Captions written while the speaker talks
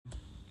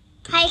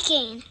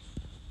Hiking.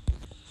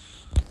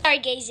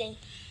 Stargazing.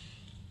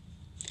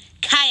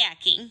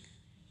 Kayaking.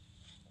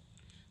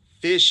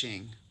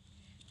 Fishing.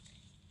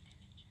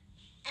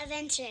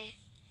 Adventure.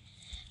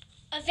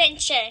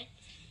 Adventure.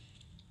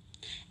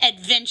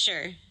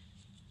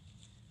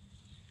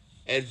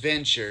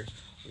 Adventure.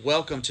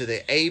 Welcome to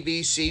the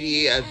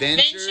ABCD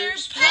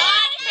Adventures Podcast.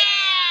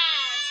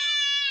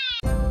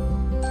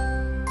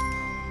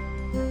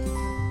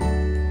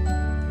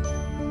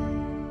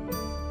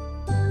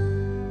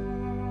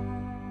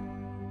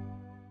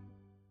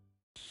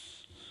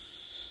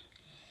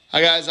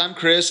 Hi guys, I'm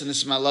Chris and this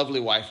is my lovely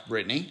wife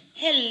Brittany.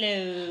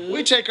 Hello.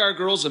 We take our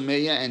girls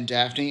Amelia and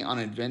Daphne on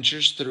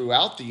adventures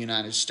throughout the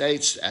United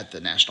States at the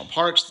national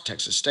parks, the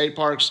Texas state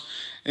parks,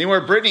 anywhere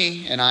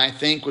Brittany and I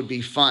think would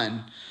be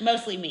fun.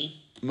 Mostly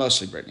me.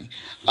 Mostly Brittany.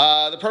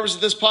 The purpose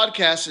of this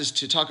podcast is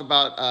to talk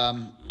about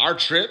our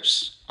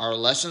trips, our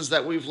lessons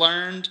that we've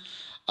learned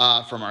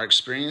from our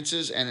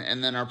experiences,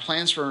 and then our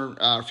plans for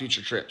our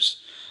future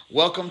trips.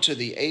 Welcome to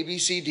the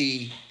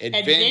ABCD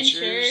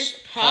Adventures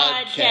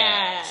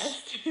Podcast.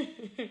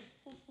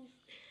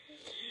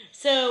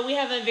 So we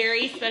have a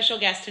very special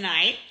guest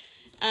tonight.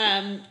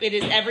 It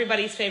is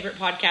everybody's favorite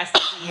podcast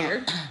of the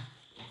year.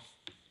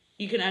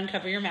 You can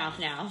uncover your mouth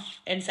now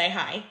and say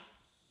hi.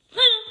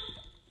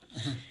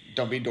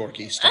 Don't be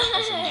dorky. Stop.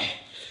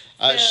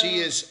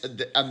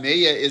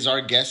 Amelia is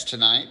our guest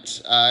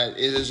tonight.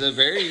 It is a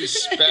very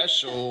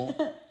special.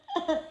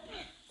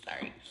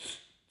 Sorry.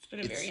 It's been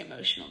a very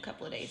emotional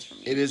couple of days for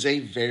me. It is a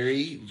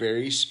very,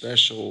 very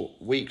special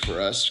week for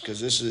us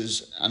because this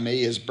is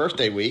Amelia's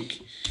birthday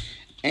week.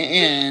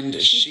 And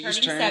she's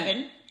turning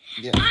 7.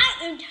 Yeah.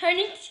 I am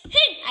turning 10.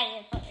 I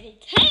am turning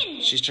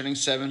 10. She's turning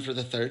 7 for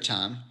the third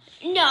time.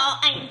 No,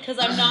 I am. Because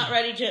I'm not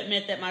ready to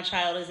admit that my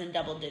child is in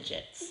double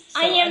digits.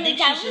 So I am in think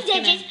she's double just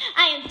digits.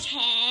 I am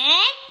 10.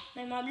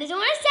 My mom doesn't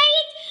want to say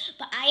it,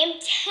 but I am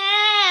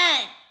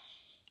 10.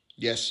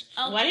 Yes.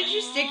 Okay. Why did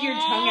you stick your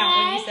tongue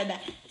out when you said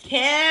that?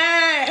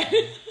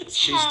 10.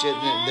 She's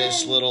getting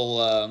this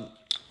little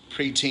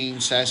preteen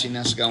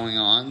sassiness going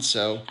on,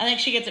 so. I think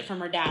she gets it from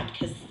her dad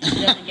because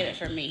she doesn't get it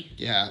from me.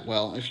 Yeah,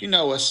 well, if you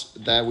know us,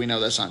 that we know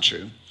that's not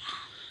true.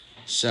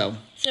 So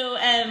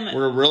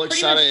we're real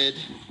excited.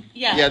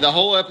 Yeah, the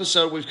whole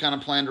episode we've kind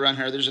of planned around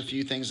her. There's a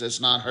few things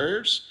that's not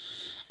hers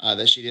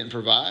that she didn't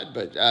provide,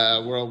 but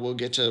we'll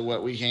get to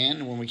what we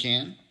can when we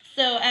can.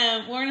 So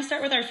we're going to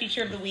start with our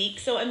feature of the week.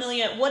 So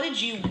Amelia, what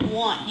did you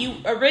want? You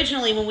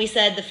originally, when we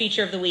said the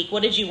feature of the week,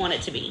 what did you want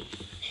it to be?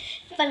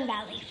 Fun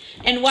Valley.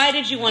 And why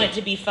did you want it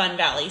to be Fun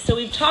Valley? So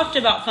we've talked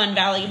about Fun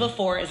Valley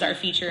before as our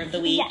feature of the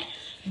week. Yeah.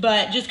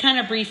 But just kind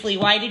of briefly,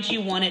 why did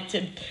you want it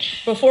to,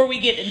 before we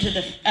get into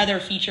the other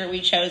feature we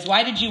chose,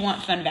 why did you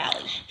want Fun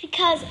Valley?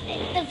 Because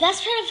the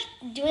best part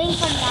of doing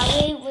Fun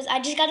Valley was I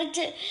just got it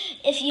to,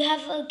 if you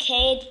have a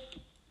kid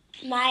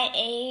my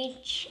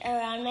age,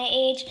 around my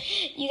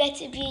age, you got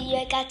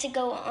to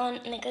go on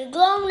like a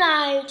glow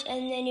night,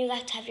 and then you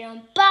got to have your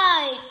own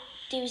bike,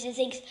 do some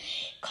things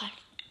called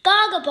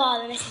Gaga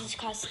Ball, and this is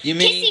called You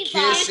mean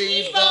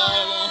Kissy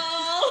Ball?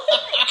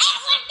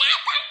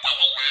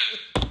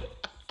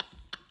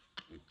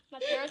 My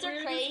parents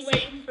are crazy.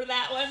 Waiting for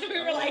that one.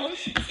 We were like,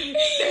 say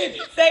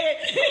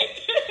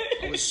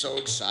it. I was so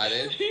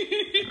excited.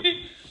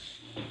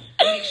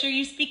 Make sure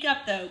you speak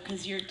up, though,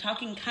 because you're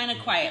talking kind of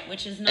quiet,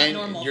 which is not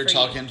normal And you're for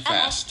talking you.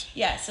 fast.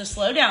 Yeah, so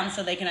slow down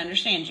so they can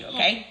understand you,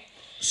 okay?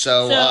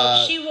 So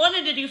she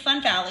wanted to do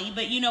Fun Valley,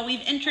 but,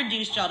 we've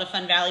introduced y'all to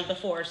Fun Valley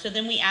before. So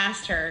then we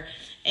asked her,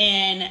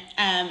 and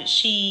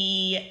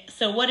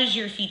so what is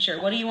your feature?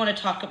 What do you want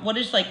to talk about? What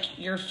is,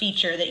 your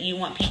feature that you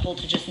want people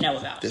to just know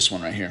about? this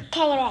one right here.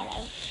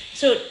 Colorado.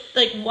 So,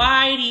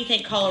 why do you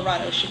think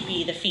Colorado should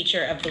be the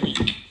feature of the week?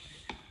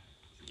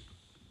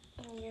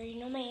 You already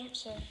know my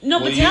answer. No,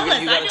 Well, but tell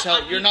us. You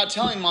gotta you're not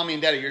telling Mommy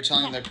and Daddy. You're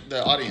telling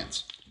the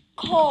audience.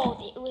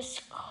 Cold. It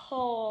was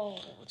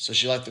cold. So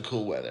she liked the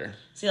cool weather.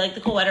 So you like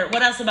the cool weather.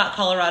 What else about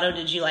Colorado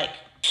did you like?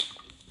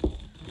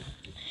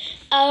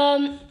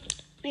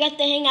 We got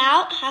to hang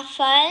out, have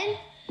fun,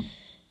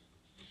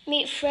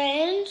 meet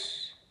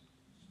friends.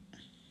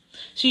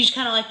 So you just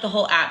kind of like the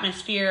whole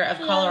atmosphere of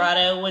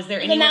Colorado. Was there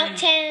The anywhere?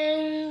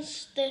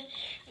 mountains, the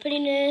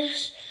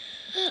prettiness.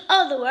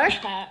 Oh, the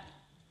worst part,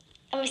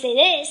 I'm going to say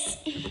this,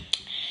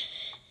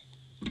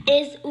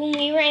 is when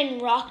we were in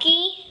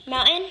Rocky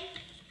Mountain.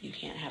 You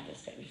can't have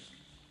this, baby.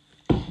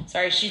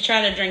 Sorry, she's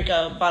trying to drink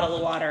a bottle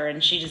of water,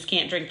 and she just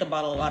can't drink the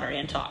bottle of water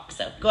and talk.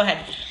 So go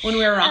ahead. When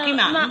we were in Rocky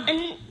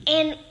Mountain.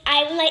 And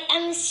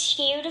I'm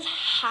scared of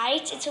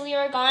heights, and so we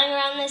were going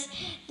around this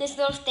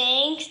little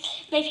thing.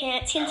 My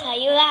parents can tell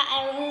you that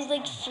I was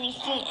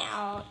freaking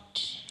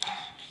out.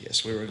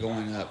 Yes, we were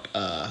going up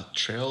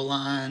Trail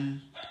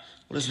Line.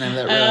 What is the name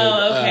of that road?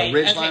 Oh, okay.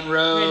 Ridgeline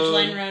Road.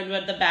 Ridgeline Road,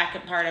 with the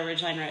back part of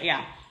Ridgeline Road,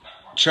 yeah.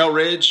 Trail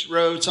Ridge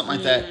Road, something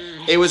like that.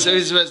 It was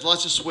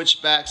lots of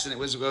switchbacks, and it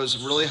was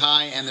really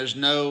high, and there's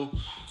no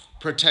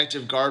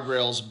protective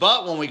guardrails.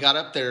 But when we got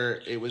up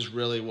there, it was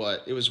really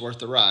it was worth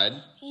the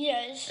ride.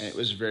 Yes. And it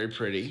was very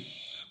pretty.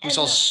 We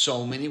saw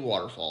so many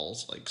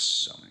waterfalls,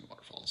 so many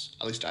waterfalls.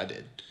 calls. At least I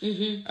did.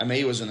 Mm-hmm.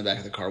 Amelia was in the back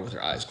of the car with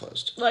her eyes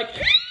closed. Like...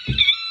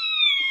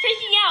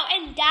 freaking out,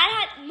 and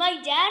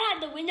my dad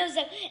had the windows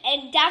up,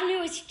 and Daphne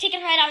was shaking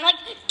her head. I'm like,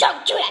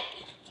 don't do it!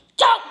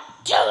 Don't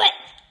do it!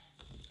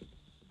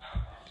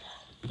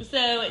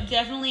 So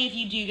definitely, if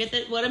you do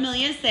get what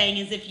Amelia is saying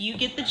is, if you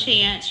get the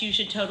chance, you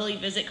should totally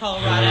visit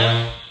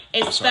Colorado,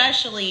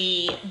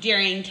 especially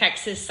during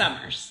Texas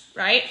summers,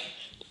 right?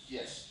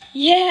 Yes.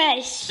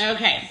 Yes.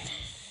 Okay.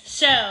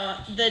 So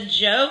the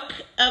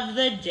joke of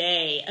the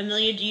day,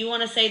 Amelia, do you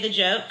want to say the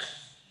joke?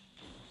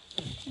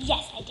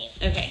 Yes, I do.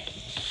 Okay.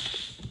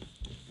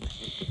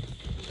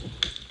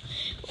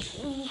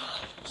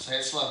 Say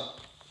it slow.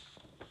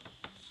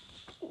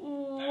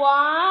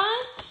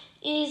 What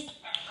is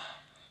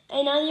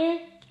another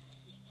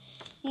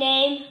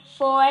name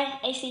for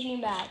a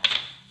sleeping bag?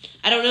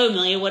 I don't know,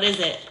 Amelia. What is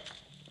it?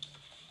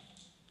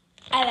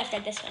 I left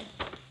out this one.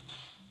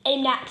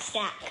 A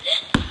knapsack.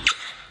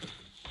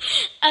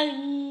 A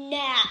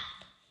nap.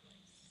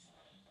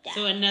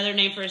 So another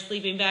name for a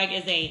sleeping bag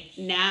is a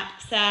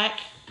knapsack.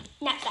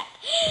 Knapsack.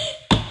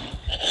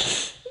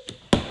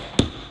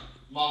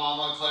 Mom, I'm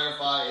going to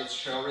clarify. It's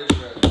Trail Ridge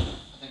Road. I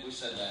think we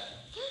said that.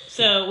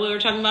 So we were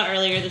talking about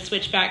earlier, the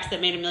switchbacks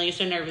that made Amelia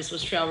so nervous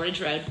was Trail Ridge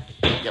Road.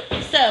 Yep.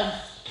 So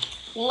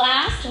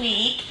last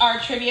week, our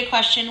trivia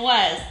question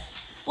was,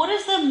 what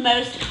is the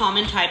most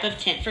common type of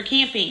tent for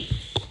camping?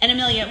 And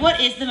Amelia, what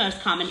is the most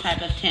common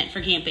type of tent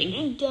for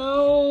camping?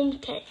 Dome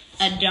tent.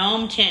 A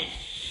dome tent.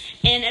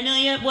 And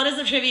Amelia, what is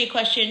the trivia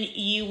question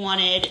you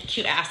wanted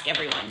to ask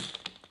everyone?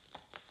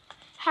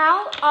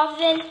 How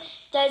often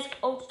does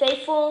Old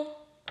Faithful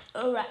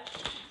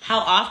erupt? How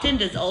often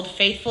does Old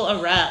Faithful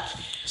erupt?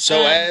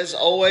 So as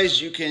always,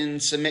 you can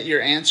submit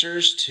your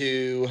answers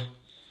to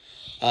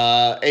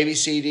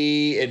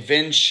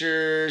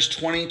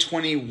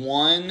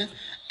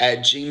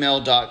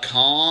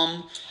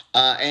abcdadventures2021@gmail.com.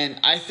 And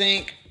I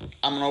think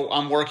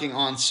I'm working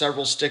on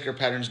several sticker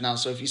patterns now.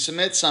 So if you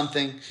submit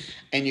something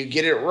and you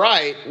get it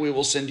right, we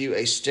will send you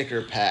a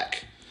sticker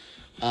pack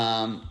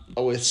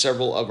with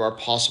several of our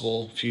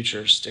possible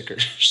future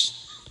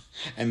stickers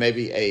and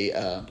maybe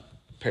a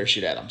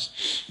parachute Adams.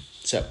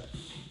 So,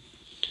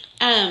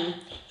 that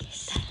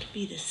could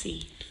be the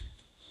seed.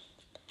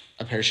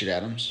 a parachute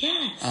Adams.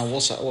 Yes.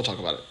 We'll talk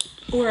about it.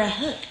 Or a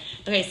hook.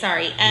 Okay,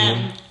 sorry.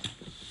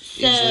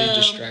 Easily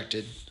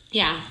distracted.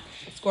 Yeah,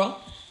 squirrel.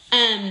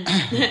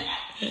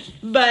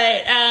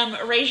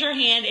 But raise your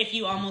hand if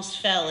you almost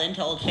fell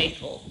into Old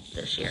Faithful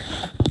this year.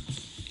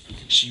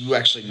 You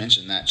actually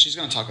mentioned that. She's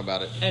going to talk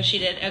about it. Oh, she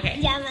did? Okay.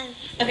 Yeah, Mom.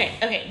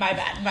 Okay, my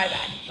bad.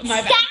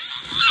 Stop!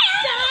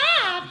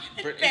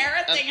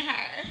 Embarrassing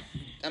her.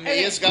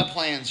 Amelia's got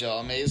plans, y'all.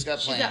 Amelia's got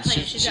plans.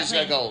 She's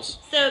got goals.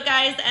 So,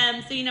 guys,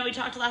 we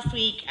talked last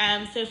week.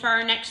 So, for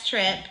our next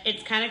trip,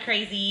 it's kind of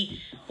crazy.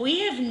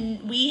 We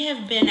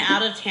have been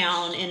out of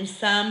town in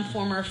some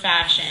form or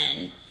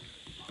fashion,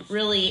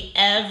 really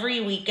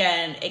every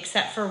weekend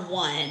except for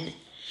one,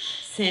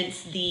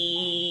 since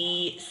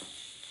the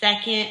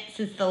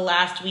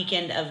last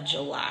weekend of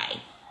July.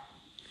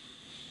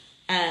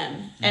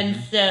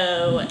 And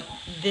so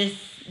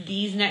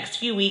these next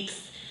few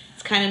weeks,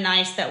 it's kind of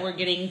nice that we're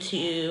getting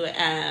to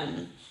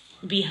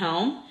be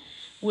home.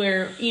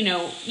 Where you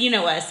know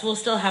us, we'll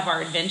still have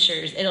our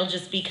adventures. It'll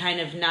just be kind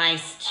of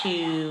nice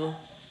to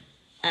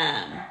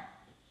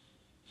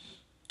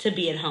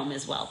be at home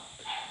as well.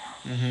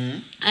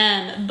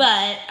 Mm-hmm.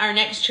 But our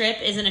next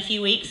trip is in a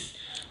few weeks.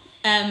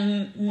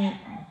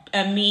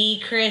 Me,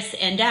 Chris,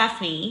 and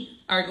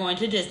Daphne are going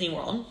to Disney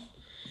World.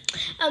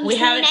 We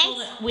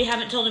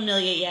haven't told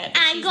Amelia yet.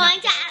 I'm going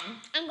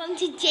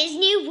to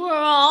Disney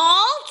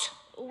World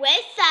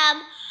with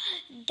them.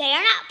 They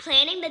are not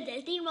planning the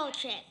Disney World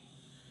trip.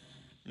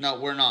 No,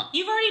 we're not.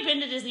 You've already been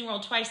to Disney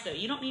World twice, though.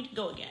 You don't need to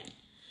go again.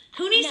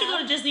 Who needs to go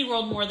to Disney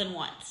World more than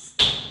once?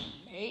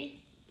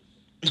 Me.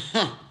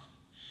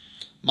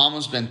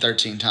 Mama's been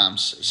 13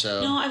 times,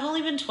 so... No, I've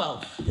only been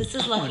 12. This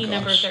is lucky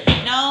number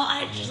 13. No,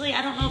 I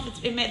don't know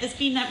if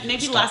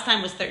maybe last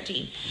time was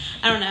 13.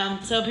 I don't know.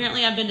 So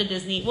apparently I've been to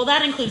Disney. Well,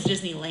 that includes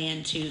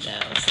Disneyland too,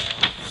 though. So.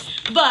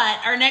 But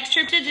our next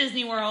trip to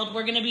Disney World,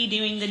 we're going to be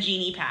doing the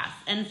Genie Pass.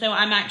 And so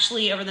I'm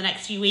actually, over the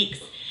next few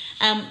weeks,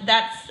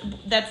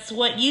 that's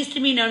what used to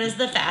be known as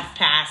the Fast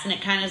Pass, and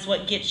it kind of is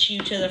what gets you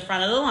to the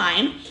front of the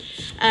line.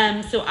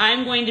 So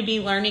I'm going to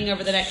be learning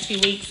over the next few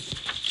weeks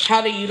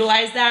how to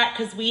utilize that,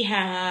 because we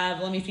have,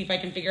 let me see if I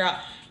can figure out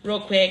real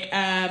quick.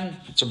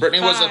 So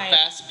Brittany was a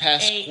Fast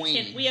Pass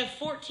queen. 10, we have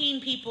 14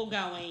 people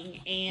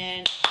going,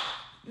 and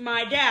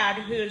my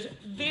dad, who's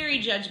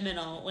very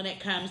judgmental when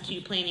it comes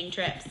to planning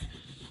trips,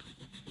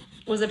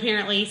 was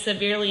apparently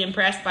severely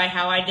impressed by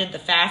how I did the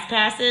Fast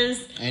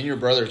Passes. And your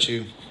brother,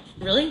 too.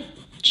 Really?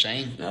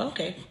 Shane. Oh,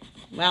 okay.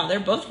 Wow,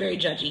 they're both very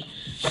judgy.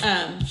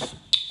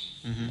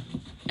 Mm-hmm.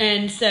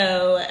 And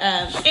so,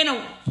 in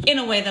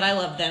a way that I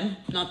love them,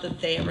 not that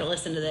they ever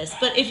listen to this,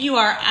 but if you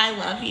are, I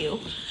love you.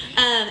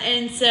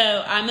 And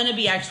so I'm going to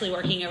be actually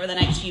working over the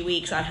next few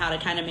weeks on how to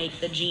kind of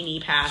make the Genie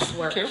Pass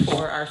work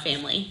for our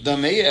family. The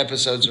Amelia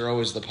episodes are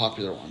always the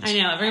popular ones. I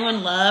know,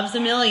 everyone loves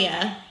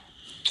Amelia.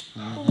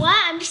 What?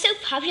 I'm just so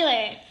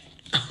popular.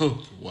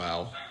 Oh,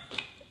 wow.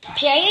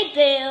 Period,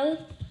 boo.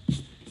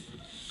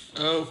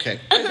 Okay.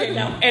 Okay,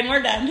 no, and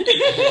we're done.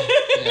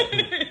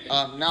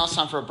 Now it's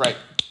time for a break.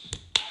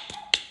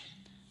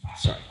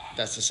 Sorry,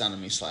 that's the sound of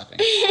me slapping.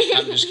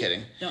 I'm just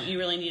kidding. Don't you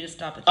really need to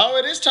stop it? Oh,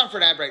 it is time for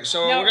an ad break.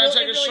 So No, we're gonna it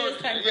take a really short.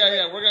 is time for a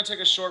Yeah, we're gonna take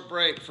a short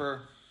break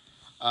for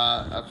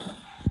a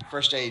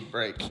first aid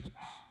break.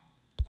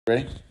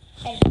 Ready?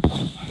 And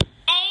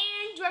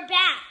we're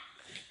back.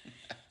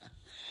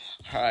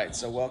 All right.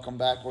 So welcome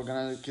back. We're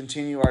gonna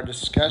continue our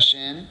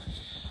discussion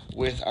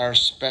with our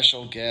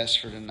special guest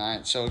for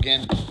tonight. So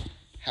again,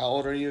 how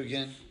old are you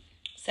again?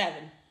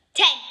 7.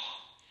 10.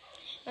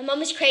 My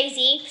mom is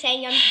crazy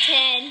saying I'm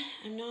 10.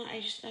 I'm not.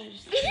 I just.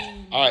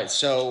 All right.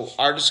 So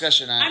our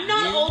discussion. I'm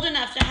not old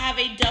enough to have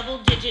a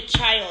double-digit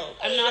child.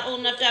 I'm not old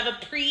enough to have a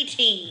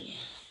preteen.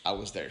 I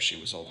was there. She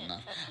was old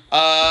enough.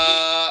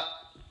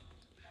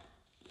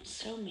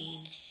 So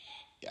mean.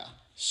 Yeah.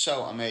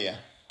 So Amelia,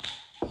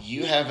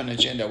 you have an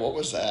agenda. What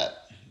was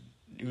that?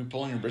 You were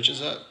pulling your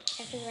britches up?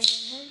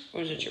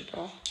 Or is it your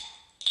bra?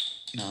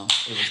 No,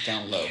 it was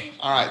down low.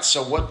 All right.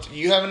 So what?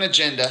 You have an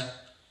agenda.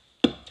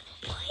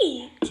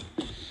 Wait.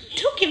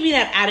 Don't give me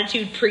that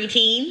attitude,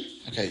 preteen.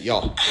 Okay,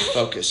 y'all,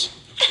 focus.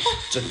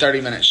 It's a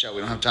 30-minute show.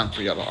 We don't have time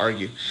for y'all to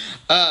argue.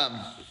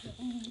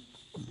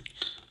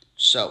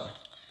 So,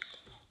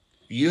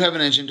 you have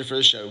an agenda for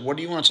the show. What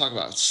do you want to talk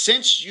about?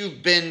 Since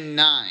you've been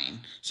 9,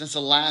 since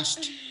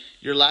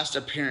your last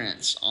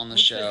appearance on the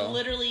show. Was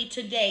literally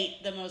to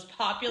date the most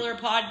popular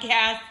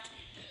podcast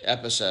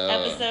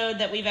episode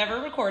that we've ever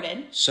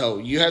recorded. So,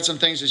 you had some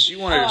things that you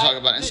wanted to talk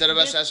about instead of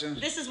us asking.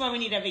 This is why we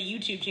need to have a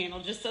YouTube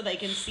channel, just so they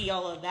can see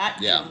all of that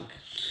junk.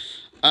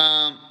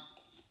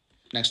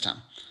 Next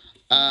time.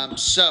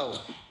 So,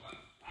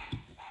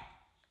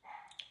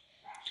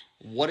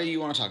 what do you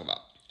want to talk about?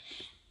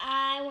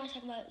 I want to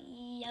talk about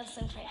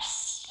Yellowstone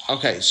first.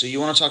 Okay, so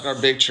you want to talk our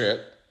big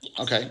trip. Yes.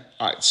 Okay,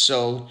 all right.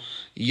 So,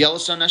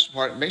 Yellowstone National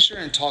Park, make sure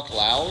and talk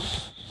loud,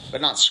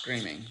 but not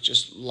screaming.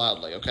 Just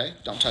loudly, okay?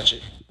 Don't touch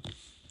it.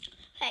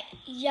 Okay,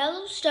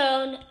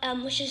 Yellowstone,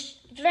 which is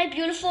very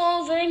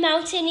beautiful, very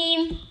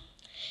mountainy.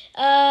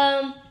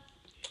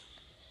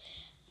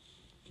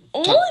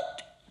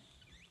 What?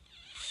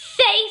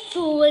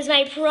 Faithful was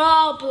my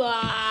problem.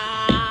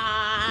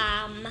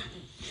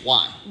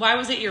 Why? Why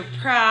was it your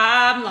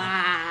problem?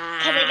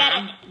 Because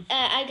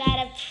I got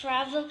a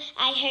problem.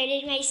 I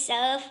hurted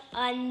myself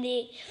on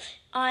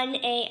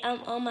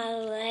my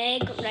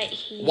leg right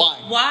here.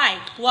 Why?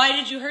 Why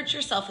did you hurt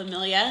yourself,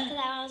 Amelia?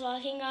 Because I was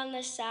walking on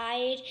the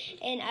side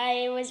and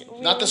I was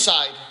really Not the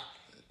side,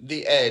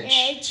 the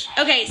edge.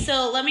 Okay,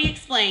 so let me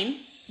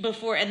explain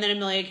before, and then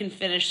Amelia can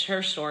finish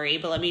her story,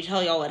 but let me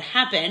tell y'all what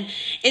happened.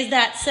 Is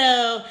that,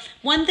 so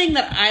one thing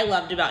that I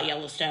loved about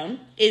Yellowstone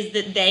is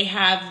that they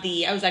have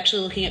I was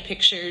actually looking at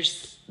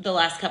pictures the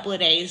last couple of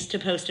days to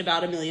post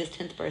about Amelia's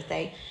 7th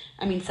birthday.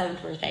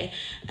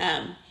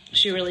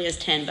 She really is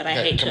 10, but I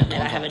hate to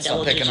admit I have a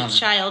double-digit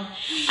child.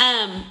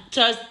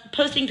 So I was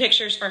posting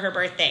pictures for her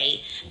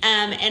birthday.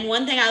 And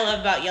one thing I love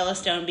about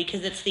Yellowstone,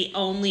 because it's the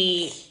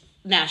only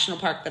national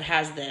park that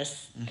has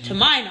this, to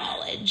my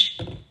knowledge,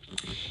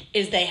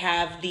 is they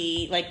have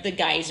the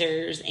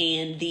geysers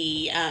and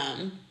the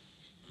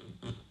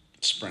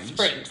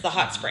Springs, the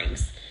hot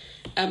springs.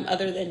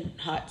 Other than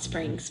hot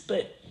springs,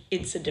 but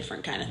it's a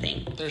different kind of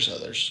thing. There's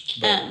others.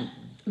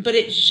 But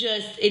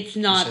it's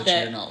not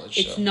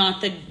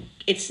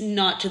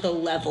to the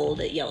level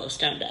that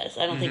Yellowstone does.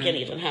 I don't think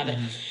any of them have it.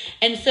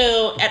 And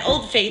so at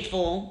Old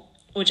Faithful,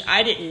 which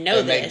I didn't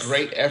know they make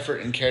great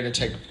effort and care to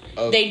take.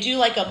 They do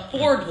like a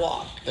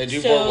boardwalk. They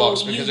do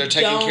boardwalks because they're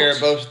taking care of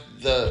both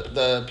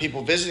the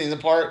people visiting the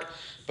park,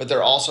 but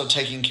they're also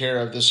taking care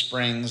of the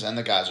springs and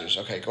the geysers.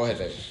 Okay, go ahead,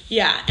 baby.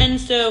 Yeah, and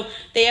so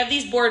they have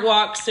these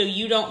boardwalks so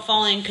you don't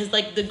fall in, because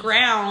like the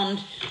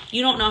ground,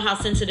 you don't know how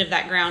sensitive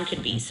that ground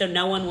could be. So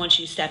no one wants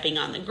you stepping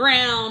on the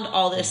ground,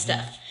 all this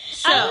stuff.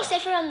 So, I was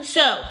safe around the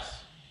So,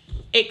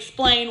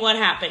 explain what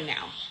happened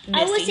now,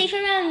 Missy. I was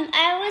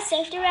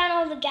safe around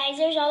all the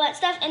geysers, all that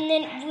stuff, and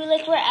then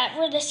we're at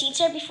where the seats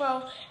are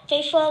before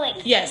Faithful,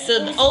 Yes,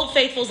 so the Old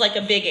Faithful's like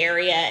a big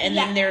area, and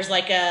then there's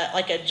like a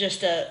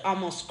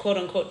almost quote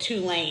unquote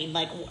 2-lane,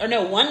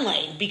 one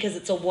lane, because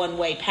it's a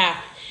one-way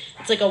path.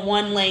 It's like a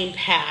 1-lane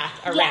path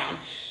around. Yeah.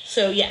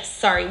 So yes,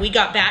 sorry, we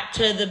got back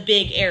to the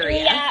big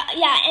area.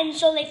 Yeah, and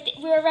so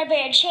we were right by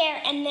a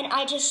chair, and then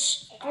I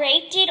just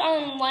scraped it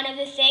on one of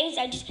the things.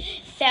 I just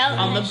fell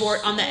on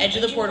the edge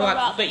of the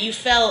boardwalk, but you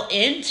fell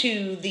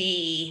into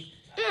the.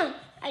 No,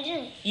 I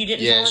didn't. You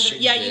didn't fall into.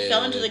 Yeah, you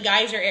fell into the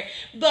geyser area,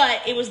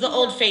 but it was the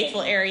Old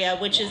Faithful area,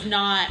 which is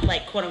not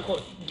quote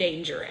unquote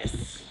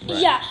dangerous. Right.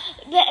 Yeah,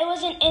 but it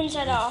wasn't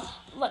inside all.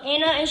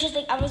 Volcano. It was just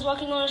I was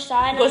walking on the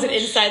side. It wasn't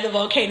inside the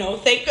volcano.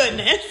 Thank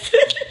goodness.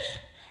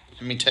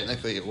 I mean,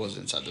 technically, it was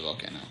inside the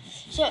volcano.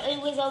 So it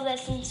was all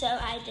this, and so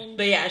I didn't.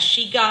 But yeah,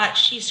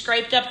 she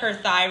scraped up her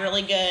thigh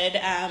really good,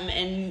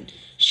 and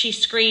she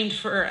screamed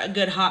for a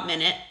good hot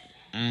minute.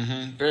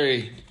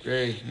 Very,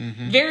 very.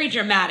 Very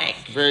dramatic.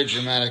 Very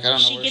dramatic. I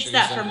don't know. She gets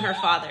that from her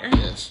father.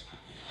 Yes.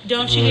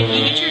 Don't you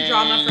get your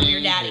drama from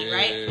your daddy,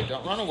 right?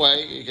 Don't run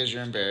away because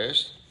you're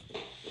embarrassed.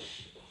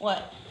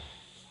 What?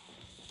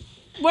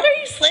 What are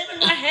you slamming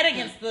my head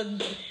against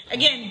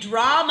again,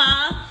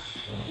 drama?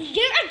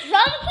 You're a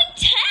drama queen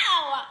too.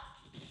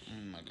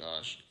 Oh my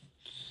gosh.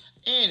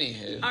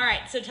 Anywho. All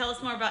right, so tell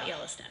us more about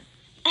Yellowstone.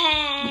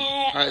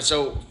 All right,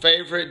 so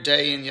favorite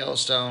day in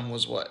Yellowstone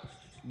was what?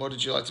 What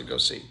did you like to go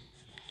see?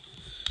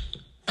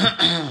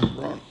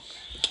 Ron.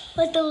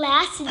 Was the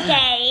last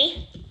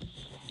day.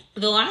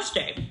 The last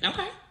day.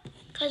 Okay.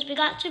 Because we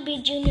got to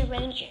be junior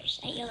rangers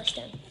at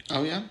Yellowstone.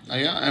 Oh yeah.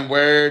 And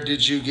where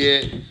did you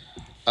get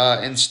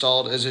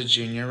installed as a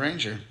junior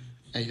ranger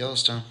at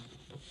Yellowstone?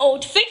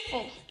 Old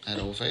Faithful. At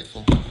Old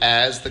Faithful,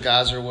 as the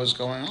geyser was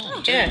going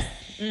on. Too. Yes.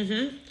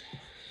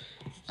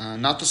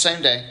 Mm-hmm. Not the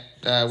same day.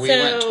 We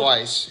went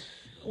twice.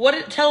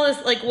 Tell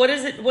us, like, what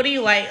is it? What do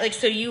you like? Like,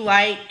 so you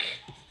like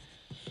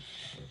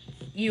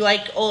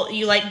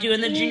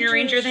doing the junior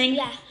ranger thing?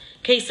 Yeah.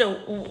 Okay, so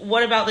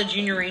what about the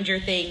junior ranger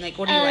thing? Like,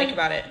 what do you like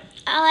about it?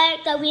 I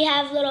like that we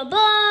have little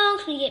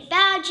books. We get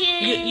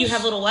badges. You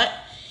have little what?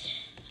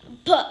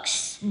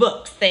 Books.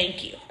 Books.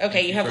 Thank you.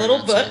 Okay, you have Very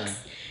little nice,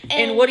 books.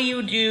 And what do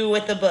you do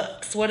with the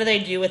books? What do they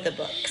do with the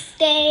books?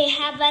 They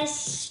have us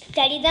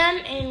study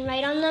them and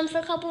write on them for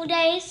a couple of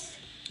days.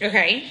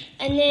 Okay.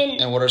 And then...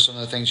 And what are some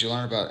of the things you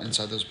learn about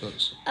inside those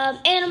books?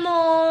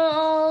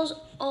 Animals,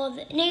 all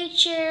the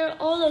nature,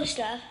 all those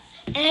stuff.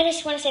 And I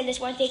just want to say this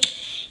one thing.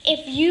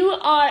 If you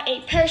are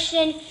a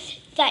person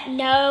that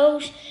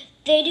knows,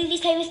 they do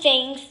these type of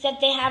things, that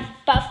they have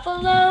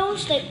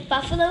buffaloes, like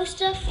buffalo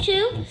stuff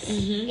too.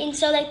 Mm-hmm. And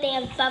so like they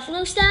have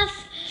buffalo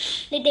stuff.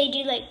 Like they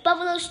do like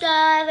buffalo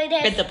stuff. Like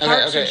But the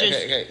parks are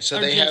just... Okay. So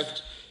they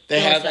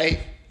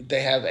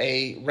have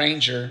a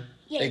ranger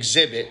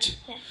exhibit,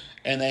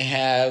 and they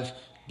have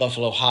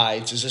buffalo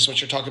hides. Is this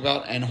what you're talking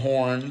about? And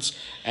horns,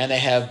 and they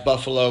have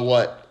buffalo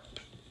what?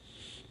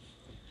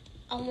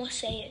 I almost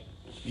say it.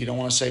 You don't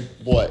want to say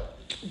what?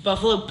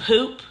 Buffalo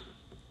poop?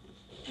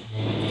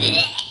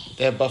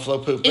 They have buffalo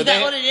poop. Is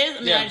that what it is?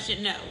 I mean, I just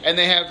didn't know. And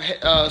they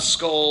have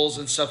skulls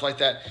and stuff like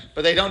that.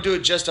 But they don't do it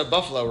just a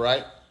buffalo,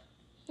 right?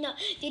 No,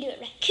 they do it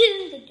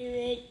raccoon. They do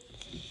it.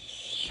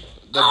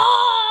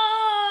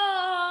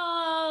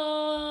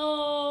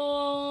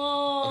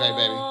 Okay,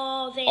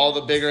 baby. All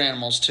the bigger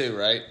animals too,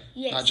 right?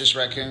 Yes. Not just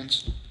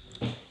raccoons.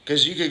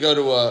 Because you could go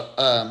to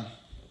a.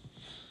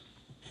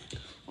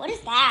 What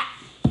is that?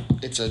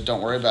 It's a.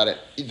 Don't worry about it.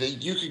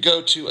 You could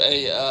go to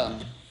a.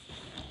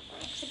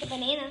 It's like a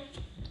banana.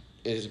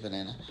 It is a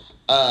banana.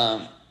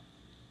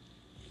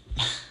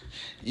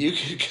 You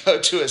could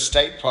go to a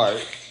state park.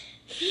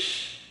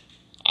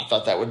 I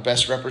thought that would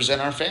best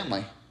represent our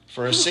family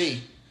for a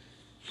C.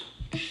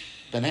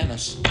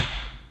 Bananas.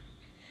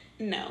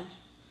 No.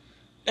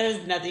 That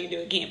has nothing to do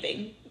with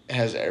camping. It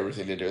has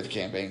everything to do with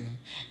camping.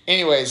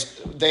 Anyways,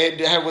 they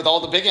had with all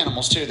the big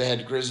animals too. They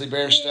had grizzly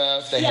bear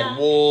stuff. They had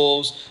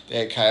wolves. They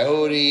had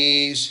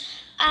coyotes.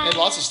 They had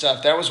lots of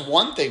stuff. That was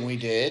one thing we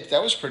did.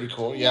 That was pretty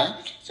cool. Yeah.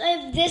 So I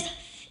have this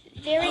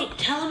very... Oh,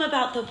 tell them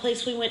about the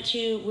place we went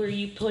to where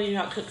you pointed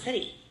out Cook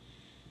City.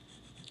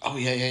 Oh,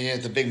 yeah.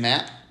 The big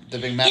map. The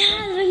big map.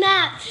 Yeah, the big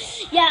map.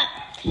 Yeah.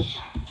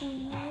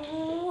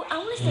 I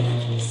want to stand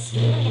up for this.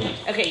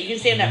 Okay, you can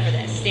stand up for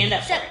this. Stand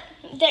up for it.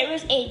 There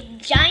was a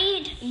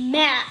giant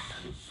map.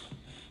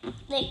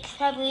 Like,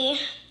 probably...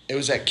 It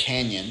was at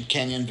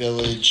Canyon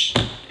Village.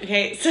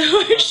 Okay,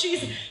 so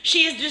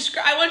she is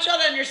I want y'all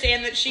to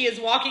understand that she is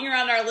walking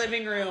around our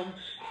living room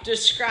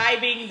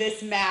describing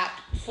this map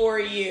for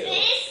you.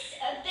 This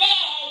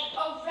big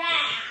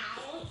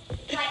around,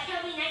 like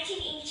probably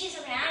 19 inches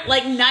around.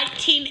 Like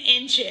 19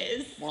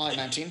 inches. More like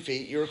 19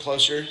 feet. You were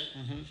closer.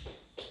 Mm-hmm.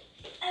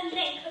 And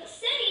then Cook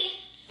City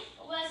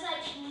was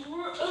like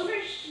over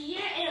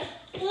here in a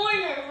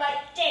corner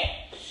right there.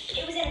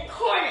 It was in a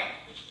corner.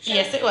 So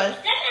yes, it was.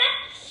 That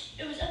map,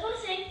 it was up on the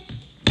thing,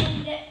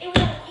 and it was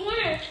at a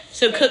corner.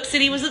 So Cook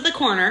City was at the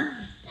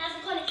corner. That's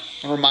the corner.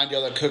 I'll remind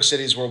y'all that Cook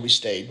City is where we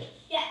stayed.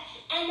 Yeah,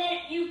 and then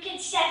you can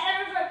step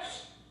out of a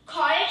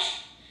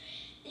cottage.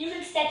 You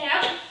can step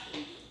out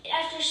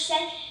after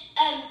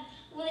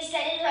when the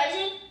sun is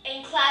rising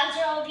and clouds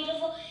are all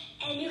beautiful,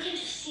 and you can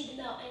just see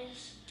the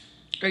mountains.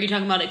 Are you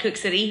talking about at Cook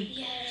City?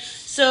 Yes.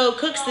 So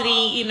Cook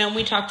City,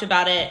 we talked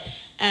about it.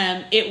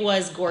 It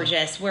was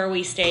gorgeous. Where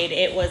we stayed,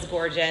 it was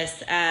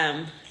gorgeous.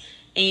 And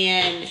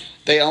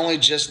they only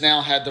just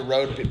now had the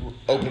road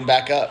open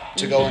back up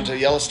to go into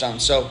Yellowstone.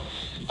 So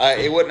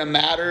it wouldn't have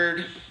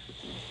mattered.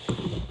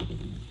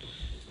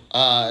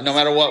 No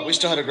matter what, we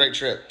still had a great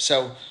trip.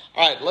 So,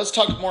 all right, let's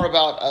talk more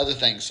about other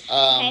things.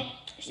 Okay.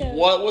 So,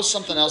 what was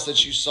something else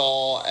that you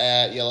saw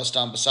at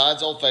Yellowstone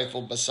besides Old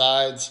Faithful,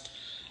 besides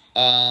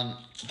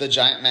the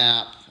giant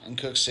map in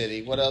Cook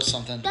City? What else?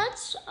 Something?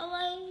 That's all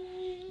I...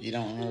 You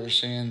don't remember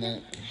seeing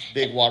the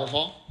big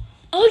waterfall?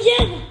 Oh,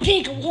 yeah, the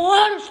big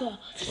waterfall.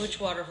 Which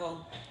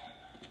waterfall?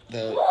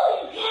 The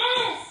Oh,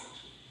 yes.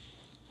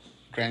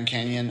 Grand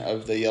Canyon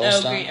of the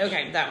Yellowstone.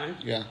 Okay, that one.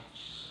 Yeah.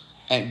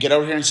 And get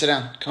over here and sit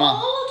down. Come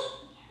on.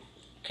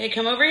 Okay,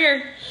 come over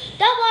here.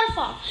 That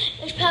waterfall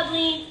is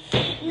probably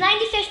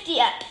 90-50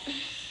 up.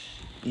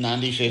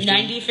 90-50?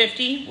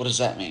 90-50? What does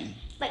that mean?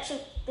 Like, so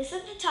this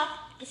is the top,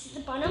 this is the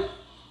bottom.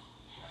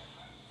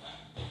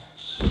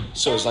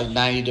 So it's like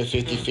 90 to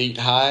 50 feet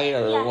high,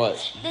 or what?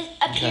 This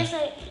appears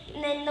like,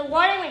 and then the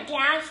water went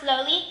down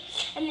slowly,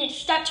 and then it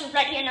started to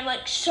right here, and I'm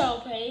like,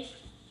 so brave.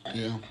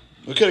 Yeah.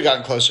 We could have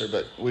gotten closer,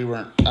 but we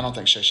weren't. I don't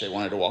think Shay Shay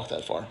wanted to walk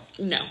that far.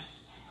 No.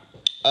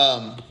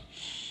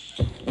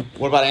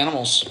 What about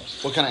animals?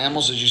 What kind of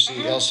animals did you see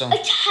at Yellowstone? A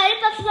ton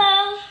of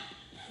buffalo.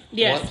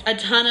 Yes, What? a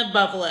ton of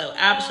buffalo.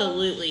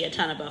 Absolutely a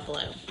ton of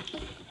buffalo.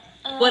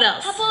 What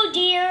else? A couple of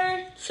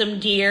deer. Some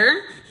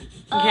deer.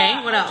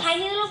 Okay, what else? A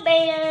tiny little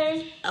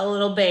bear. A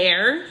little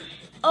bear.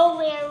 A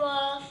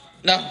werewolf.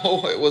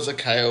 No, it was a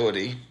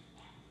coyote.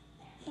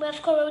 We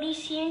have coyotes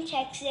here in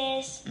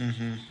Texas.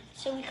 Mm-hmm.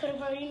 So we could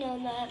have already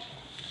known that.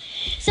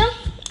 So,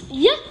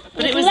 yeah.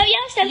 But we it was love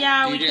Yellowstone.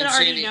 Yeah, You we could didn't have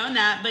see already any- known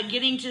that, but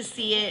getting to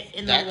see it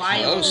in That the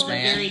wild close, was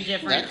man. very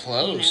different. That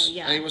close.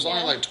 You know, And he was only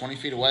Yeah. like 20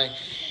 feet away.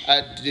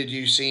 Did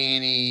you see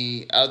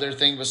any other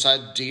thing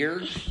besides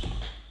deer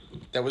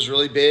that was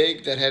really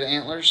big that had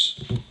antlers?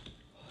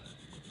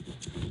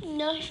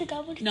 No, I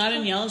forgot what it's Not in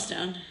called.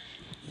 Yellowstone.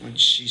 When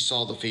she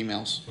saw the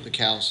females, the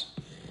cows.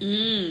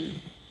 Mm.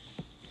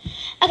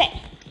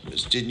 Okay.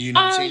 Didn't you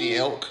not see any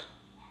elk?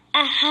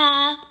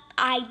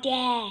 I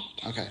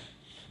did. Okay.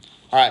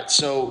 All right,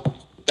 so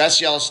that's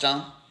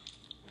Yellowstone.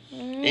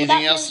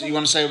 Anything else you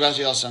want to say about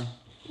Yellowstone?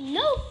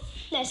 No.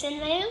 That's in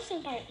my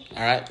Yellowstone part.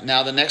 All right.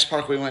 Now the next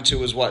park we went to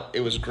was what?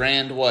 It was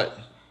Grand what?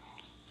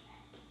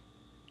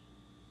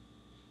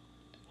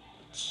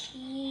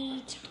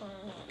 Teton.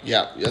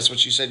 Yeah, that's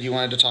what you said you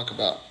wanted to talk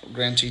about.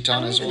 Grand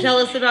Teton as well. Tell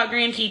us about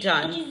Grand What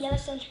Teton. do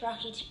Yellowstone's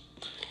Rocky?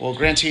 Well,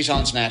 Grand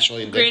Teton's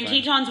naturally Grand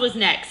different. Tetons was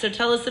next, so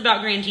tell us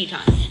about Grand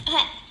Tetons.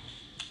 Okay.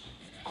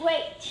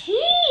 Great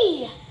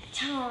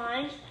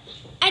Teton.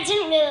 I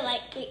didn't really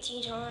like Great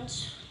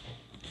Tetons.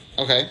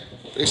 Okay.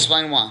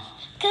 Explain why.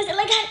 Because it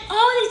like had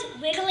all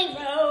these wiggly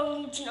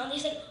roads and all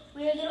these like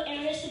weird little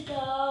areas to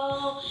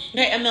go.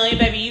 Okay, Amelia,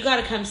 baby, you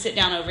gotta come sit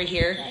down over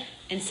here Okay.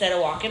 instead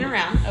of walking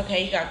around.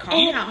 Okay, you gotta calm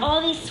And down.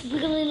 all these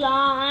wiggly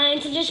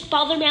lines and just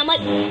bother me. I'm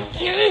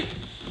like,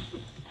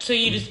 So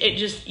you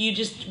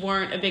just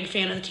weren't a big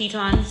fan of the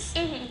Tetons?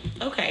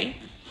 mm-hmm. Okay.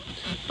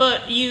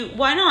 But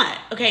why not?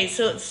 Okay,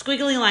 so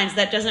squiggly lines,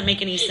 that doesn't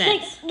make any Like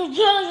sense. the roads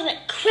were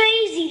like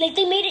crazy. Like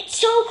they made it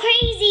so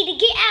crazy to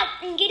get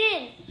out and get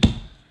in.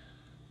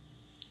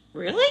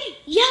 Really?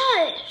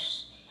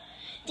 Yes.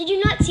 Did you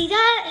not see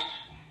that?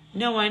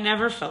 No, I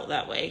never felt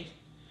that way.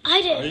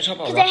 I did. Are you talking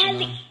about 'Cause they Rocky had the,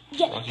 Mountain?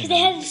 yeah, Rocky because they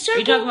had the Are circle.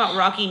 you talking about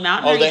Rocky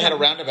Mountain? or Oh, are they you had a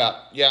talking- roundabout.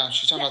 Yeah,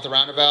 she's talking about the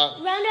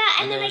roundabout.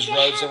 roundabout, And there was like,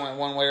 roads they that had- went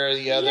one way or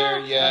the other.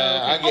 Yeah.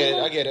 Yeah, Oh, I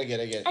okay. get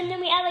it. And then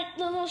we had like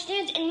the little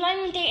stands, and mine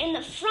went there in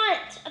the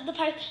front of the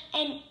park,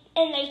 and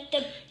like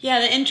the Yeah,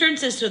 the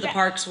entrances to the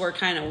parks were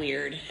kind of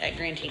weird at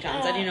Grand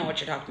Tetons. I do know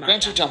what you're talking about.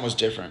 Grand Teton was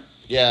different.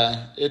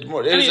 Yeah, it I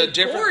was mean, a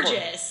different.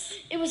 gorgeous.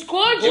 it was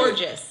gorgeous.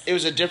 Gorgeous. It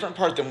was a different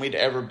part than we'd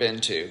ever been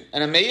to.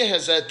 And Amelia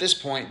has at this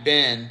point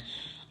been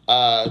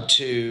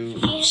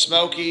to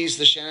Smokies,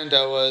 the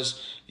Shenandoahs,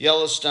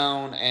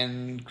 Yellowstone,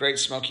 and Great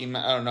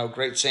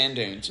Great Sand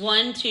Dunes.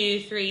 1,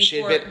 2, 3, She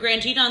had 4. been-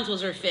 Grand Tetons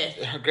was her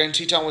fifth. Her Grand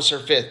Teton was her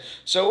fifth.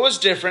 So it was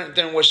different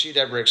than what she'd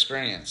ever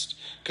experienced.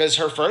 Because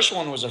her first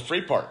one was a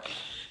free park.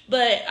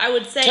 But I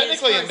would say Technically, as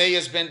far as-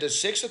 Amelia's been to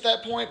 6 at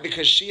that point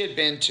because she had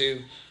been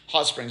to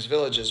Hot Springs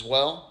Village as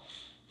well,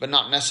 but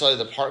not necessarily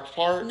the park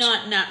part.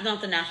 not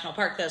the national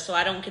park though. So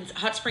I don't.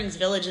 Hot Springs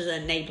Village is a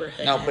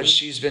neighborhood. No, honey. but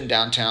she's been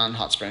downtown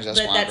Hot Springs. That's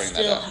But why I that's bring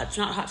that still up. it's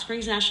not Hot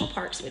Springs National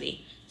Park,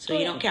 sweetie. So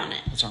you don't count it.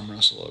 Let's arm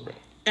wrestle a little bit.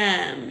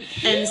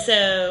 And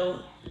so,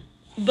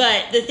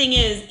 but the thing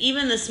is,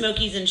 even the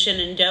Smokies and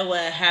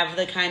Shenandoah have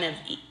the kind of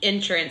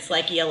entrance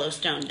like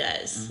Yellowstone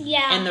does.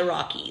 Yeah. And the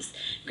Rockies.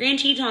 Grand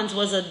Tetons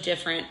was a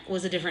different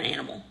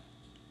animal.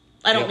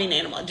 I don't Yep. mean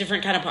animal, a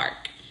different kind of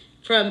park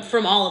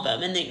from all of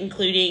them, and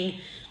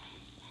including.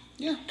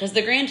 Yeah. Because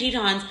the Grand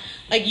Tetons,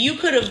 like you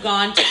could have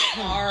gone to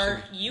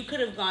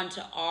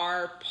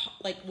our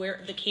like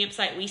where the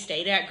campsite we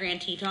stayed at,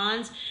 Grand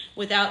Tetons,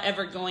 without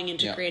ever going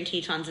into Yeah. Grand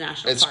Tetons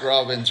National It's Park.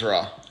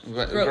 Groventry.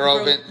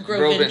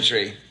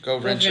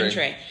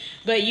 Groventry.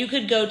 But you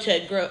could go to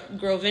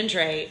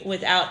Groventry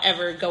without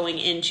ever going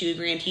into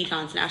Grand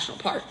Tetons National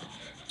Park,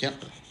 Yep.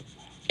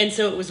 and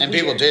so it was. And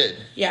weird. people did.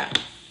 Yeah.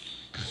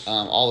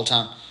 All the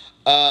time.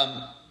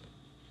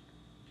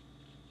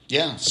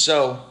 Yeah,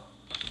 so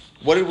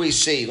what did we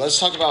see? Let's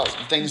talk about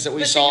things that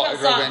we But saw think at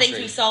about Groventry. things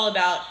we saw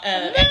about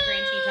at Grand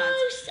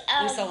Tetons.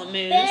 We saw a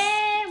moose.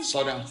 Bear.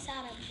 Slow down. We saw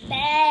a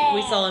bear.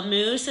 We saw a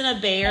moose and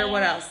a bear.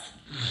 What else?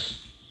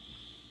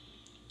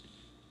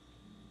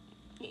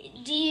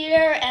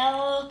 Deer,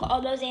 elk,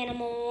 all those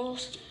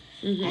animals.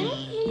 Mm-hmm. I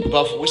don't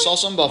remember We saw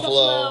some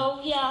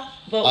buffalo. Yeah.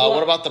 But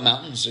What about the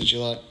mountains? Did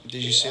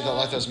you see that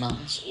like those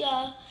mountains?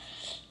 Yeah.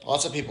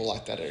 Lots of people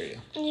like that area.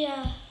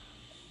 Yeah.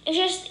 It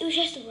was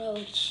just the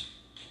roads.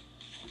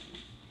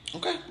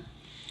 Okay.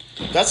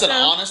 That's an So-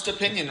 honest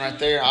opinion right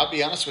there. I'll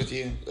be honest with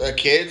you. A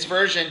kid's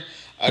version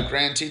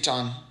Grand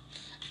Teton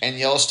and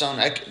Yellowstone.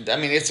 I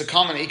mean, it's a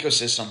common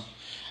ecosystem,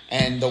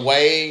 and the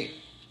way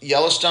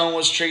Yellowstone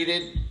was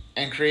treated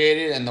and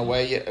created, and the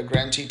way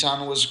Grand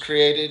Teton was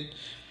created,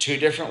 two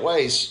different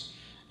ways,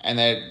 and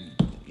that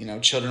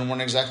children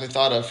weren't exactly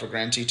thought of for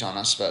Grand Teton,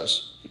 I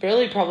suppose.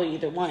 Really, probably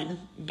either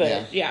one,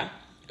 but yeah.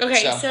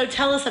 Okay, so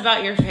tell us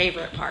about your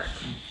favorite park.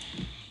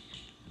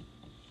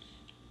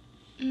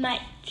 My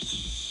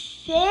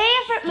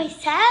second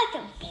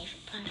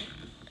favorite park.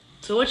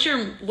 So what's your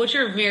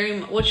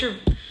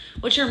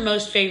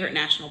most favorite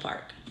national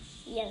park?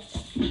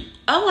 Yellowstone.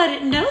 Oh, I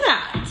didn't know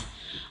that.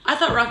 I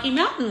thought Rocky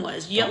Mountain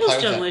was.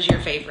 Yellowstone was your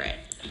favorite.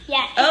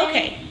 Yeah.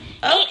 Okay.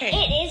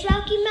 It is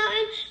Rocky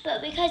Mountain,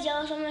 but because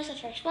Yellowstone was the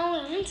first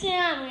one we went to,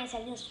 I'm going to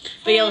say this.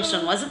 But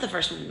Yellowstone wasn't the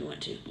first one we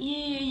went to.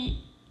 Yeah.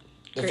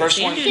 The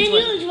first one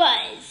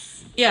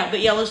was. Yeah, but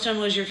Yellowstone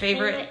was your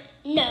favorite?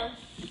 No.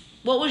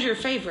 What was your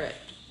favorite?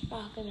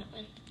 Rocky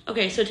Mountain.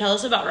 Okay, so tell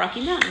us about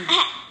Rocky Mountain.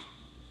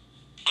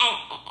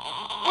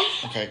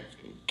 Okay,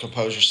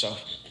 compose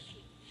yourself.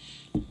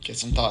 Get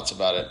some thoughts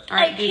about it. All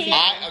right, Goofy.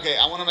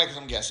 I want to make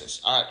some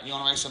guesses. All right, you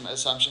want to make some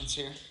assumptions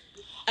here?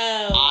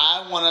 Oh.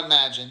 I want to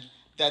imagine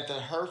that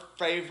her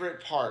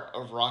favorite part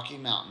of Rocky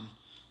Mountain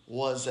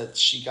was that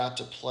she got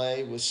to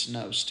play with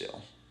snow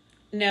still.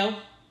 No.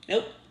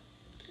 Nope.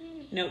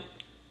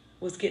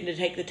 Was getting to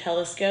take the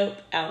telescope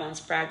out on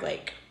Sprague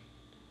Lake.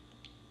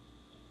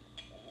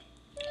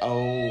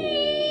 Oh,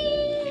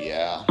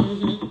 yeah.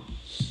 Mm-hmm.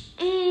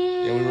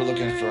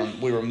 Yeah,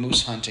 we were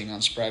moose hunting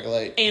on Sprague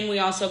Lake. And we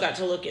also got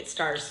to look at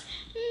stars.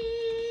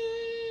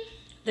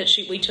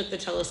 We took the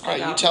telescope out. All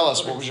right, you tell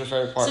us, what was your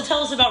favorite part? So tell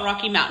us about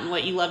Rocky Mountain,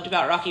 what you loved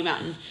about Rocky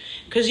Mountain.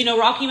 Because,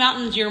 Rocky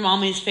Mountain's your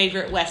mommy's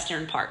favorite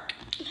Western park.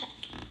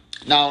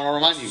 Now, I want to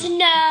remind you.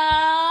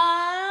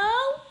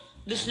 Snow.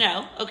 The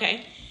snow,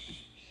 okay.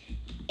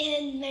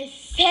 And my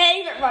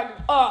favorite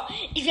part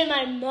is when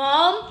my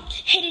mom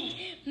hated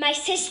my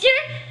sister,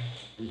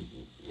 put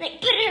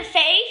in her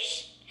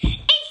face,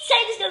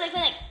 inside the snow, went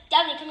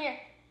Daphne, come here.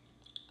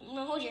 I'm going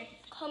to hold you.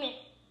 Come here.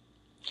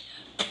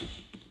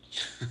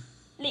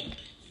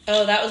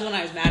 Oh, that was when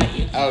I was mad at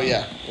you. Oh,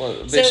 yeah. Well,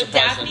 big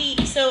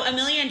surprise. So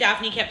Amelia and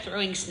Daphne kept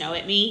throwing snow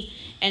at me.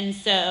 And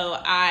so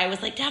I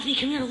was like, Daphne,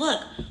 come here,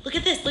 look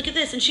at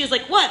this. And she was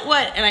like,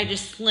 what? And I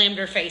just slammed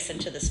her face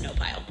into the snow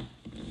pile.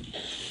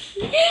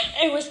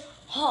 It was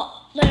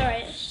hot.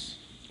 Hilarious.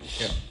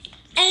 Yeah.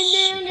 And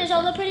then there's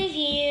all the pretty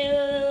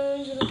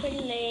views, all the pretty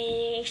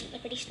lakes, all the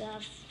pretty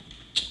stuff.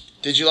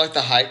 Did you like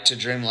the hike to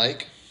Dream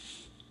Lake?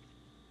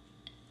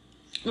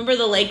 Remember